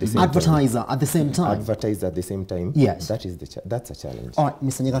it? At the same Advertiser time. at the same time. Advertiser at the same time. Yes. That's a challenge. All right,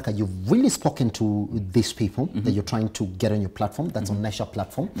 Mr. Nyagaka, you've really spoken to these people that you're trying to get on your platform, that's on Nesha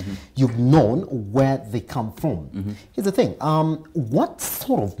platform. You've known where they come from. Here's the thing, what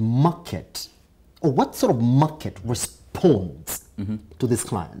sort of market responds to these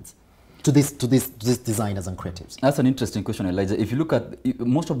clients? To these designers and creatives? That's an interesting question, Elijah. If you look at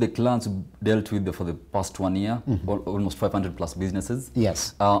most of the clients dealt with for the past 1 year, almost 500 plus businesses.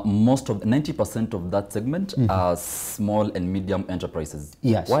 Yes. Most of 90% of that segment are small and medium enterprises.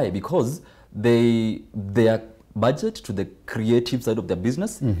 Yes. Why? Because their budget to the creative side of their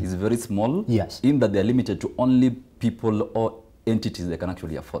business is very small. Yes. In that they're limited to only people or entities they can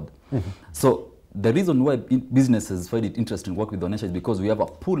actually afford. So the reason why businesses find it interesting to work with Donesha is because we have a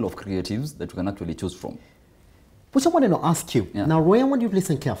pool of creatives that we can actually choose from. Which I wanted to ask you. Yeah. Now, Roy, I want you to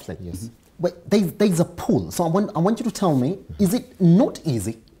listen carefully. Yes. But there's a pool. So I want you to tell me, is it not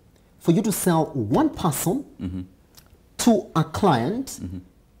easy for you to sell one person to a client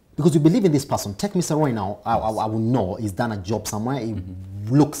because you believe in this person? Take Mr. Roy now. I will know he's done a job somewhere. It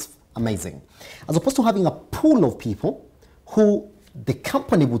looks amazing. As opposed to having a pool of people who the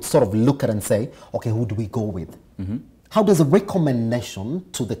company would sort of look at and say, okay, who do we go with? How does a recommendation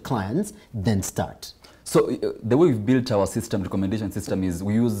to the clients then start? So the way we've built our system, recommendation system, is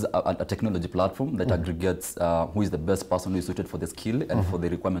we use a technology platform that aggregates who is the best person who is suited for the skill and for the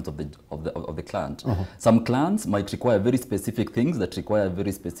requirements of the client. Some clients might require very specific things that require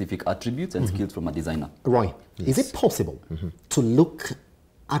very specific attributes and skills from a designer. Right. Is it possible to look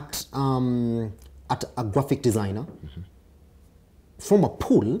at a graphic designer from a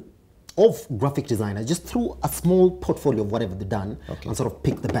pool of graphic designers, just through a small portfolio of whatever they've done, and sort of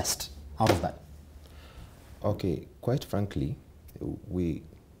pick the best out of that? Okay, quite frankly, we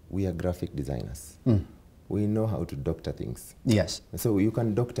are graphic designers. We know how to doctor things. Yes. So you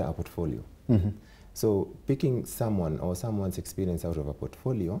can doctor a portfolio. So picking someone or someone's experience out of a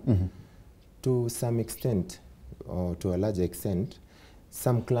portfolio, to some extent, or to a larger extent,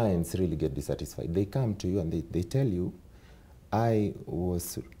 some clients really get dissatisfied. They come to you and they tell you, I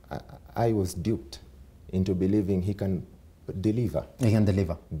was duped into believing he can deliver. He can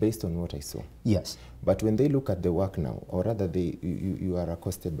deliver. Based on what I saw. Yes. But when they look at the work now, or rather you are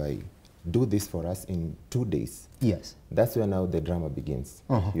accosted by, do this for us in 2 days. Yes. That's where now the drama begins.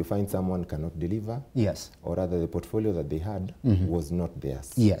 You find someone cannot deliver. Yes. Or rather the portfolio that they had was not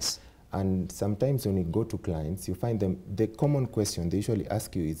theirs. Yes. And sometimes when you go to clients, you find them, the common question they usually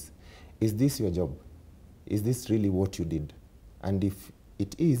ask you is this your job? Is this really what you did? And if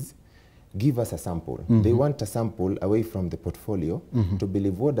it is, give us a sample. They want a sample away from the portfolio to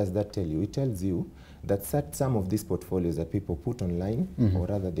believe. What does that tell you? It tells you that some of these portfolios that people put online, or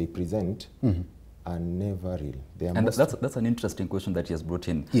rather they present, are never real. They are and that's an interesting question that he has brought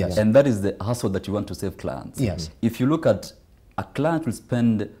in. Yes. And that is the hassle that you want to save clients. Yes. If you look at a client will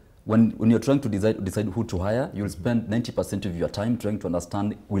spend, when you're trying to decide who to hire, you'll spend 90% of your time trying to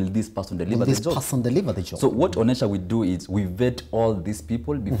understand, will this person deliver the job? Will this person deliver the job? So what Onesha we do is we vet all these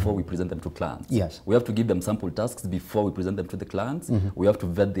people before we present them to clients. Yes. We have to give them sample tasks before we present them to the clients. We have to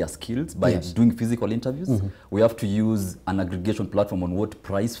vet their skills by doing physical interviews. We have to use an aggregation platform on what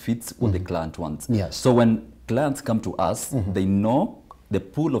price fits what the client wants. Yes. So when clients come to us, they know the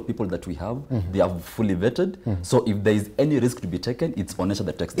pool of people that we have, they are fully vetted. So if there is any risk to be taken, it's Onesha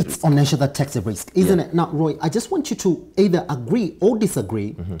that takes the risk. It's Onesha that takes the risk, isn't it? Now, Roy, I just want you to either agree or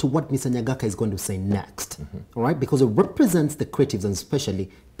disagree to what Mr. Nyagaka is going to say next, all right? Because it represents the creatives and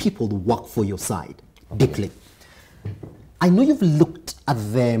especially people who work for your side deeply. I know you've looked at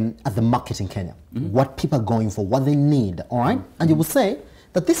the market in Kenya, what people are going for, what they need, all right? And you will say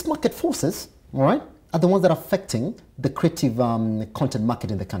that these market forces, all right, are the ones that are affecting the creative content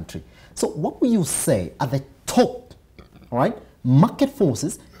market in the country. So what will you say are the top, all right, market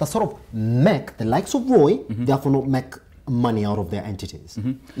forces that sort of make the likes of Roy, therefore not make money out of their entities?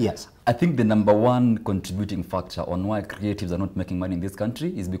 Yes. I think the number one contributing factor on why creatives are not making money in this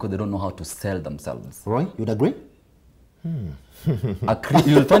country is because they don't know how to sell themselves. Roy, you'd agree?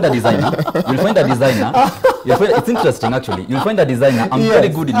 You'll find a designer. It's interesting, actually. You'll find a designer. I'm very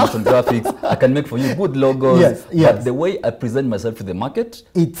good in motion graphics. I can make for you good logos. But the way I present myself to the market,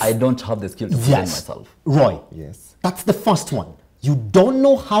 I don't have the skill to present myself. Roy, that's the first one. You don't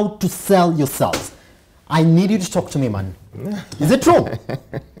know how to sell yourselves. I need you to talk to me, man. Is it true?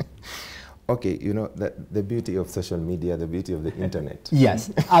 Okay, you know, the beauty of social media, the beauty of the internet. Yes.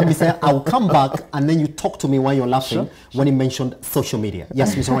 I'll come back and then you talk to me while you're laughing when you mentioned social media.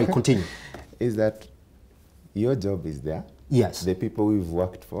 Yes, Mr. Roy, continue. Is that your job is there? Yes. The people we've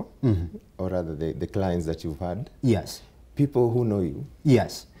worked for, or rather the clients that you've had. Yes. People who know you.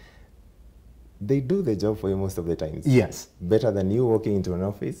 Yes. They do the job for you most of the times. Yes. Better than you walking into an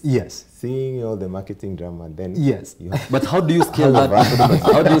office. Yes. Seeing all the marketing drama, then. Yes. But how do you scale that?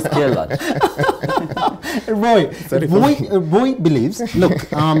 How do you scale that? Roy believes, look,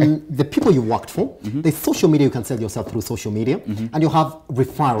 the people you worked for, the social media, you can sell yourself through social media, and you have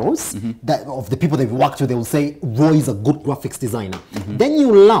referrals that of the people that you worked with. They will say, Roy is a good graphics designer. Then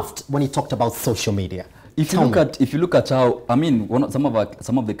you laughed when he talked about social media. If you look at how, I mean, some of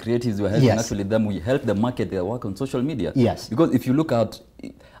the creatives we're helping, actually them, we help them market their work on social media. Yes. Because if you look at,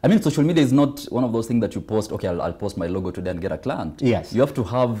 I mean, social media is not one of those things that you post, okay, I'll post my logo today and get a client. Yes. You have to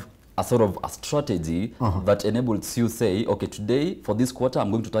have a sort of a strategy that enables you say, okay, today for this quarter,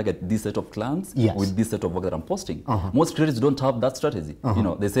 I'm going to target this set of clients with this set of work that I'm posting. Most creators don't have that strategy. You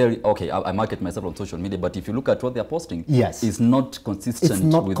know, they say, okay, I market myself on social media, but if you look at what they're posting, it's not consistent. It's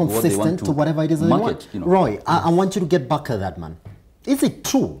not with consistent what they want to whatever it is they market. want. You know. Roy, I want you to get back at that, man. Is it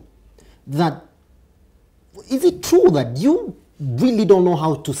true that you really don't know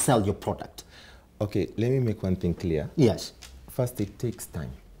how to sell your product? Okay, let me make one thing clear. Yes. First, it takes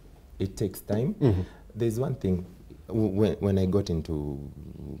time. It takes time. There's one thing, when I got into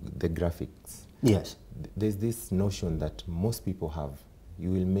the graphics, Yes. There's this notion that most people have.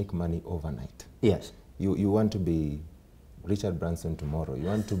 You will make money overnight. Yes. You want to be Richard Branson tomorrow. You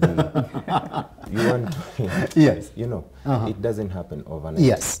want to be, you want to, Yes. you know, it doesn't happen overnight.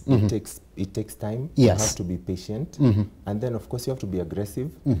 Yes. It takes time. Yes. You have to be patient. And then, of course, you have to be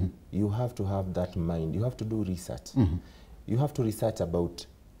aggressive. You have to have that mind. You have to do research. You have to research about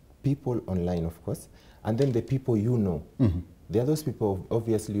people online, of course, and then the people you know. There are those people,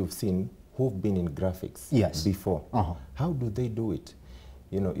 obviously, you've seen who've been in graphics before. How do they do it?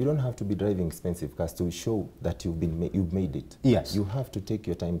 You know, you don't have to be driving expensive cars to show that you've made it. Yes. You have to take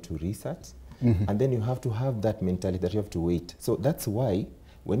your time to research, and then you have to have that mentality that you have to wait. So that's why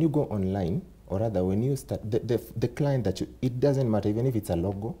when you go online, or rather when you start, the client that you, it doesn't matter, even if it's a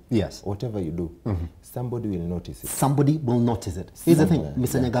logo, Yes. whatever you do, somebody will notice it. Somebody will notice it. Here's the thing,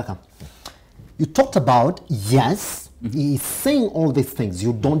 Mr. Nyagaka. You talked about, yes, he's saying all these things.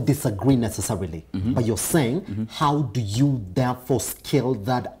 You don't disagree necessarily, but you're saying, how do you therefore scale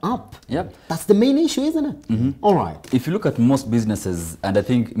that up? Yep. That's the main issue, isn't it? All right. If you look at most businesses, and I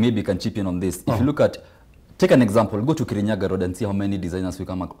think maybe you can chip in on this, if you look at, take an example, go to Kirinyaga Road and see how many designers will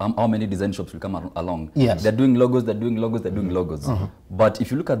come, how many design shops will come along. Yes. They're doing logos, they're doing logos, they're doing logos. But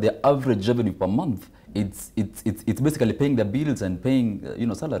if you look at their average revenue per month, it's basically paying their bills and paying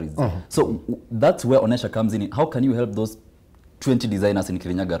salaries. So that's where Onesha comes in. How can you help those 20 designers in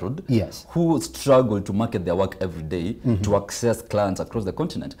Kirinyaga Road who struggle to market their work every day to access clients across the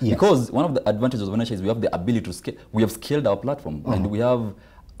continent? Because one of the advantages of Onesha is we have the ability to scale. We have scaled our platform and we have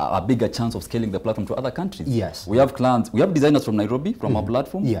a bigger chance of scaling the platform to other countries. Yes. We have clients, we have designers from Nairobi, from our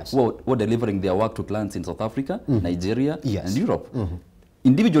platform, Yes. who are delivering their work to clients in South Africa, Nigeria, Yes. and Europe.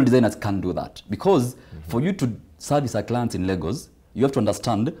 Individual designers can do that because for you to service a client in Lagos, you have to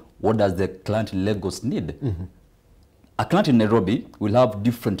understand what does the client in Lagos need. A client in Nairobi will have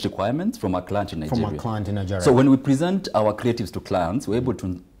different requirements from a client in Nigeria. From a client in Nigeria. So when we present our creatives to clients, we're able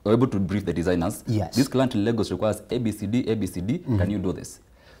to brief the designers. Yes. This client in Lagos requires ABCD, ABCD. Can you do this?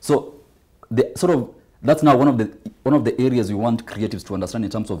 So that's now one of the areas we want creatives to understand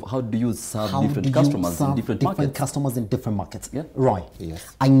in terms of how do you serve different customers in different markets. Customers in different markets. Yeah. Right.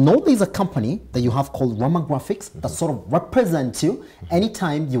 Yes. I know there's a company that you have called Rama Graphics that sort of represents you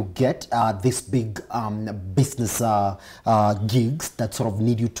anytime you get this big business gigs that sort of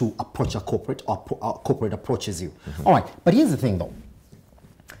need you to approach a corporate or corporate approaches you. All right. But here's the thing though.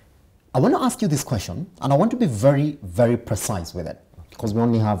 I want to ask you this question and I want to be very, very precise with it because we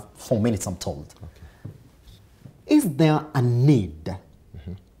only have 4 minutes, I'm told. Is there a need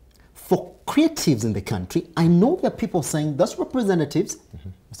for creatives in the country? I know there are people saying, those representatives,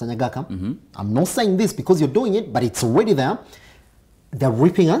 Mr. Nyagaka, I'm not saying this because you're doing it, but it's already there. They're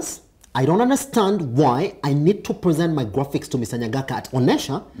ripping us. I don't understand why I need to present my graphics to Mr. Nyagaka at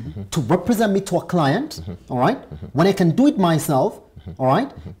Onesha to represent me to a client, all right? When I can do it myself, all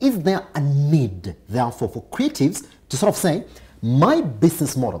right? Is there a need, therefore, for creatives to sort of say, my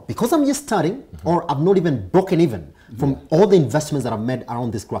business model, because I'm just starting or I've not even broken even from all the investments that I've made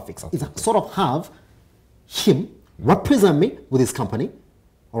around this graphics, is sort of have him represent me with his company,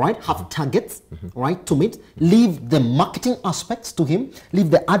 all right, have targets, all right, to meet, leave the marketing aspects to him,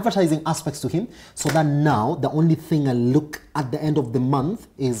 leave the advertising aspects to him, so that now the only thing I look at the end of the month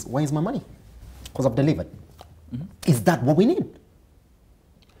is, where is my money? Because I've delivered. Is that what we need?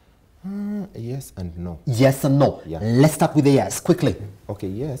 Yes and no. Yes and no. Yeah. Let's start with the yes, quickly. Okay,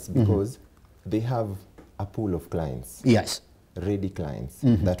 yes, because they have a pool of clients. Yes. Ready clients,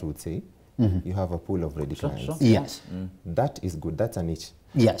 that would say. You have a pool of ready clients. Sure. Yes. That is good. That's a niche.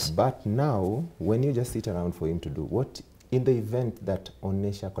 Yes. But now, when you just sit around for him to do, what in the event that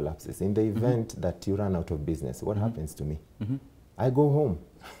Onesha collapses, in the event that you run out of business, what happens to me? I go home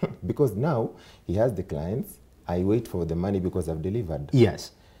because now he has the clients. I wait for the money because I've delivered.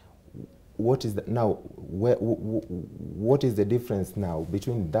 Yes. What is the, now? What is the difference now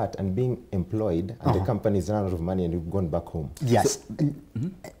between that and being employed and the company's run out of money and you've gone back home? Yes. So,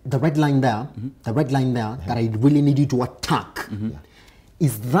 the red line there, the red line there that I really need you to attack,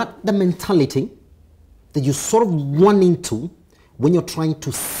 is that the mentality that you sort of run into when you're trying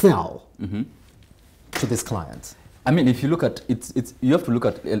to sell to these clients? I mean, if you look at you have to look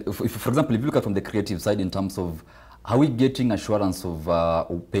at, for example, if you look at from the creative side in terms of, are we getting assurance of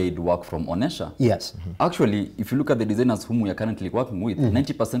paid work from Onesha? Yes. Actually, if you look at the designers whom we are currently working with,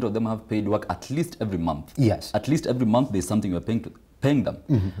 90% of them have paid work at least every month. Yes. At least every month there's something we're paying them.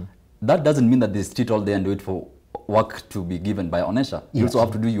 That doesn't mean that they sit all day and wait for work to be given by Onesha. You also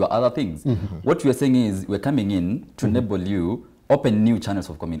have to do your other things. What we are saying is we're coming in to enable you, open new channels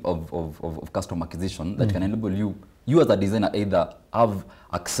of customer acquisition that can enable you you as a designer either have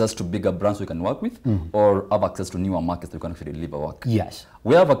access to bigger brands you can work with, or have access to newer markets that you can actually deliver work. Yes.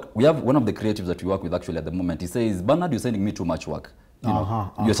 We have one of the creatives that we work with actually at the moment. He says, Bernard, you're sending me too much work.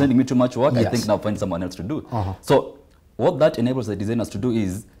 You're sending me too much work. Yes. I think now find someone else to do. So what that enables the designers to do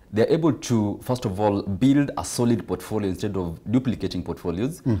is they're able to, first of all, build a solid portfolio instead of duplicating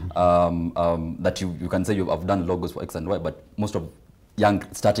portfolios. That you can say I've done logos for X and Y, but most of young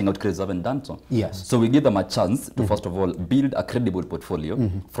starting out creators haven't done so. Yes. So we give them a chance to, first of all, build a credible portfolio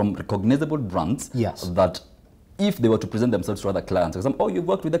from recognizable brands that if they were to present themselves to other clients, for example, oh, you've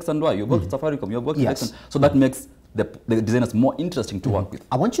worked with X and Y, you've worked with Safaricom, you've worked with X and so that makes the designers more interesting to work with.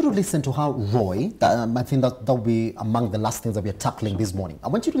 I want you to listen to how Roy, I think that will be among the last things that we are tackling this morning. I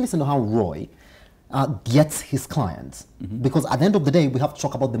want you to listen to how Roy gets his clients. Because at the end of the day, we have to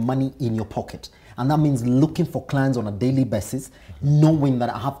talk about the money in your pocket. And that means looking for clients on a daily basis, knowing that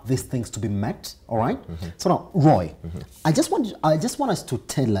I have these things to be met, all right? So now, Roy, I just want you to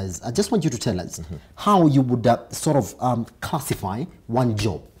tell us how you would sort of classify one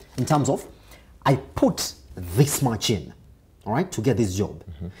job in terms of, I put this much in, all right, to get this job.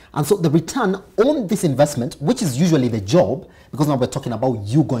 And so the return on this investment, which is usually the job, because now we're talking about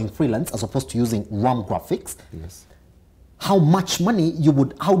you going freelance as opposed to using RAM graphics. Yes. How much money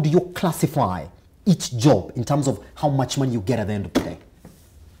how do you classify each job in terms of how much money you get at the end of the day?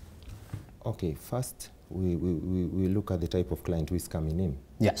 Okay, first we look at the type of client who is coming in.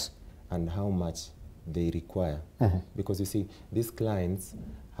 Yes. And how much they require. Because you see, these clients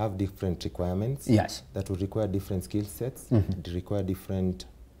have different requirements. Yes. That will require different skill sets, they require different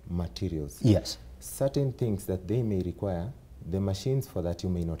materials. Yes. Certain things that they may require, the machines for that you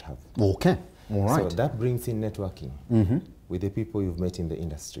may not have. Okay. All right. So that brings in networking with the people you've met in the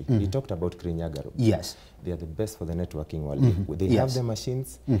industry. We talked about Kirinyaga. Yes. They are the best for the networking world. They have the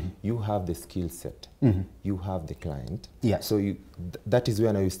machines, you have the skill set, you have the client. Yes. So that is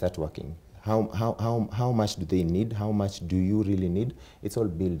where now you start working. How much do they need? How much do you really need? It's all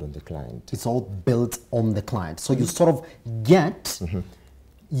built on the client. It's all built on the client. So you sort of get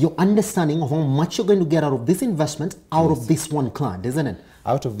your understanding of how much you're going to get out of this investment out of this one client, isn't it?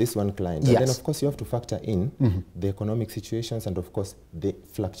 Out of this one client. Yes. And then, of course, you have to factor in the economic situations and, of course, the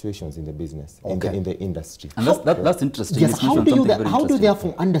fluctuations in the business, in the industry. And that's interesting. Yes, how do you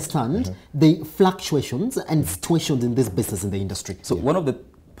therefore understand Mm-hmm. the fluctuations and situations in this business, in the industry? So one of the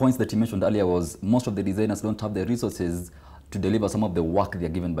points that you mentioned earlier was most of the designers don't have the resources to deliver some of the work they are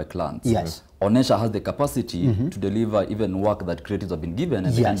given by clients. Yes. Onesha has the capacity to deliver even work that creatives have been given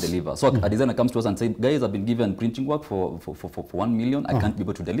and they can't deliver. So a designer comes to us and says, guys, I've been given printing work for 1 million, I can't be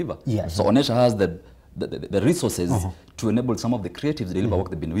able to deliver. Yes. So Onesha has the resources to enable some of the creatives to deliver work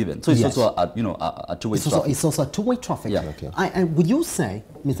they've been given. So it's also a two-way traffic. It's also a two-way traffic. Yeah. Okay. And would you say,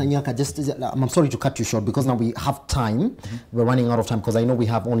 Mr. Nyaka, I'm sorry to cut you short because now we have time. We're running out of time because I know we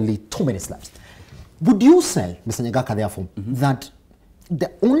have only 2 minutes left. Would you say, Mr. Nyagaka, therefore, that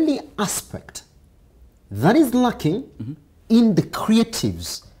the only aspect that is lacking in the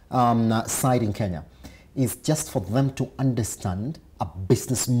creatives side in Kenya is just for them to understand a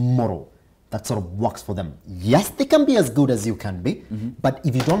business model that sort of works for them? Yes, they can be as good as you can be, but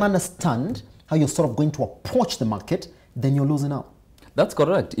if you don't understand how you're sort of going to approach the market, then you're losing out. That's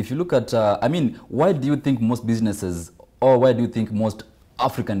correct. If you look at, why do you think most businesses, or why do you think most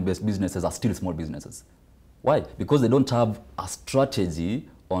African-based businesses are still small businesses? Why? Because they don't have a strategy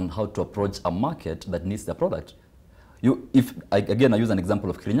on how to approach a market that needs their product. Again, I use an example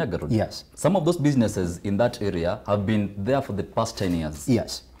of Kirinyaga Road. Yes. Some of those businesses in that area have been there for the past 10 years.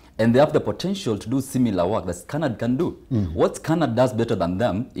 Yes. And they have the potential to do similar work that Scanad can do. What Scanad does better than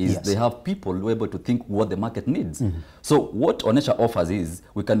them is they have people who are able to think what the market needs. So what Onesha offers is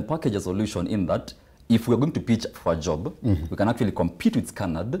we can package a solution in that if we're going to pitch for a job, we can actually compete with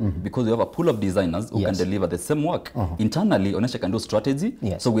Scanad because we have a pool of designers who can deliver the same work. Internally, Onesha can do strategy,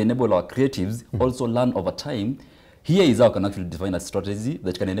 so we enable our creatives also learn over time. Here is how I can actually define a strategy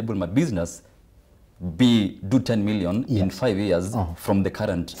that can enable my business do 10 million in 5 years from the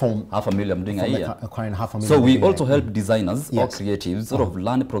current $500,000 I'm doing a year. So we also help designers or creatives sort of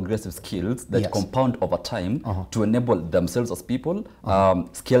learn progressive skills that compound over time to enable themselves as people,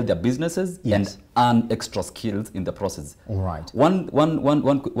 scale their businesses and earn extra skills in the process. All right. One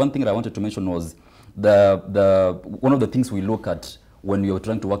thing that I wanted to mention was one of the things we look at when you're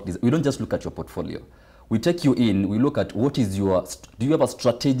trying to work this, we don't just look at your portfolio. We take you in, we look at what is do you have a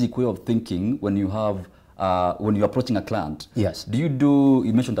strategic way of thinking when you have, when you're approaching a client? Yes.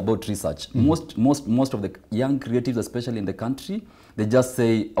 You mentioned about research. Most of the young creatives, especially in the country, they just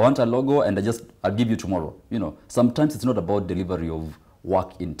say, I want a logo and I'll give you tomorrow. Sometimes it's not about delivery of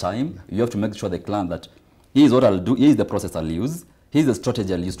work in time. You have to make sure the client that Here is what I'll do. Here is the process I'll use. Here's the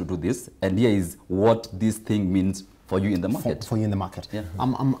strategy I'll use to do this. And here is what this thing means for you in the market. For you in the market. Yeah.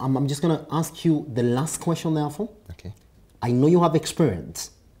 I'm just going to ask you the last question, therefore. Okay. I know you have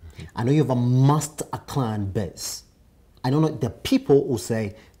experience. I know you've amassed a client base. I don't know, the people who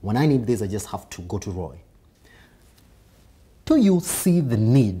say, when I need this, I just have to go to Roy. Do you see the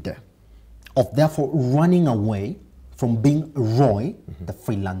need of therefore running away from being Roy, the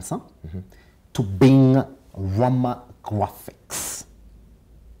freelancer, to being Rama Graphics?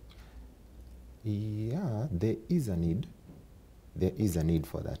 Yeah, there is a need. There is a need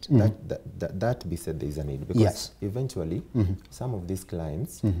for that. That be said, there is a need, because Yes. eventually some of these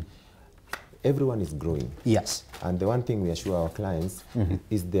clients, everyone is growing. Yes. And the one thing we assure our clients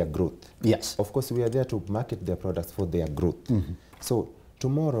is their growth. Yes. Of course, we are there to market their products for their growth. So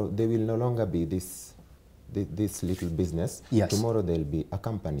tomorrow, they will no longer be this little business. Yes. Tomorrow, they'll be a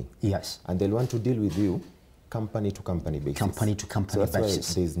company. Yes. And they'll want to deal with you company to company basis. Company to company so that's basis.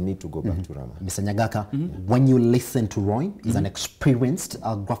 why there's need to go back to Rama. Mr. Nyagaka, when you listen to Roy, he's an experienced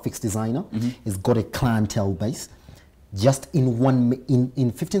graphics designer. He's got a clientele base. Just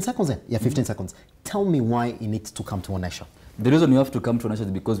in 15 seconds, 15 seconds, tell me why he needs to come to Onesha. The reason you have to come to Onesha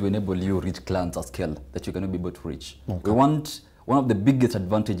is because we enable you reach clients at scale that you cannot be able to reach. We want, one of the biggest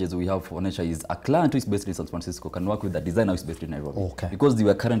advantages we have for Onesha is a client who is based in San Francisco can work with a designer who is based in Nairobi. Okay. Because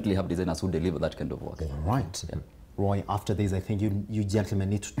we currently have designers who deliver that kind of work. All right. Roy, after this, I think you gentlemen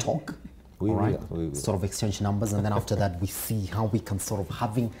need to talk. We all right? will. Sort of exchange numbers, and then after that, we see how we can sort of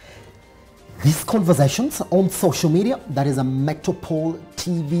having these conversations on social media. That is a Metropol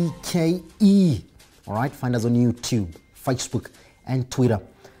TVKE. All right, find us on YouTube, Facebook, and Twitter.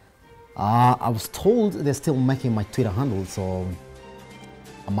 I was told they're still making my Twitter handle, so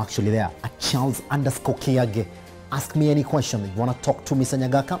I'm actually there at Charles_Kiyage. Ask me any question. If you want to talk to Mr.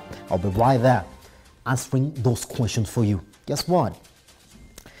 Nyagaka, I'll be right there answering those questions for you. Guess what?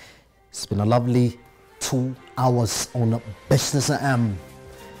 It's been a lovely 2 hours on Business AM.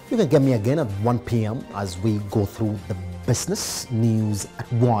 You can get me again at 1 p.m. as we go through the business news at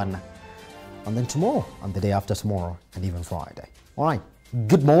 1. And then tomorrow, and the day after tomorrow, and even Friday. All right.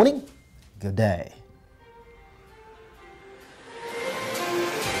 Good morning. Good day.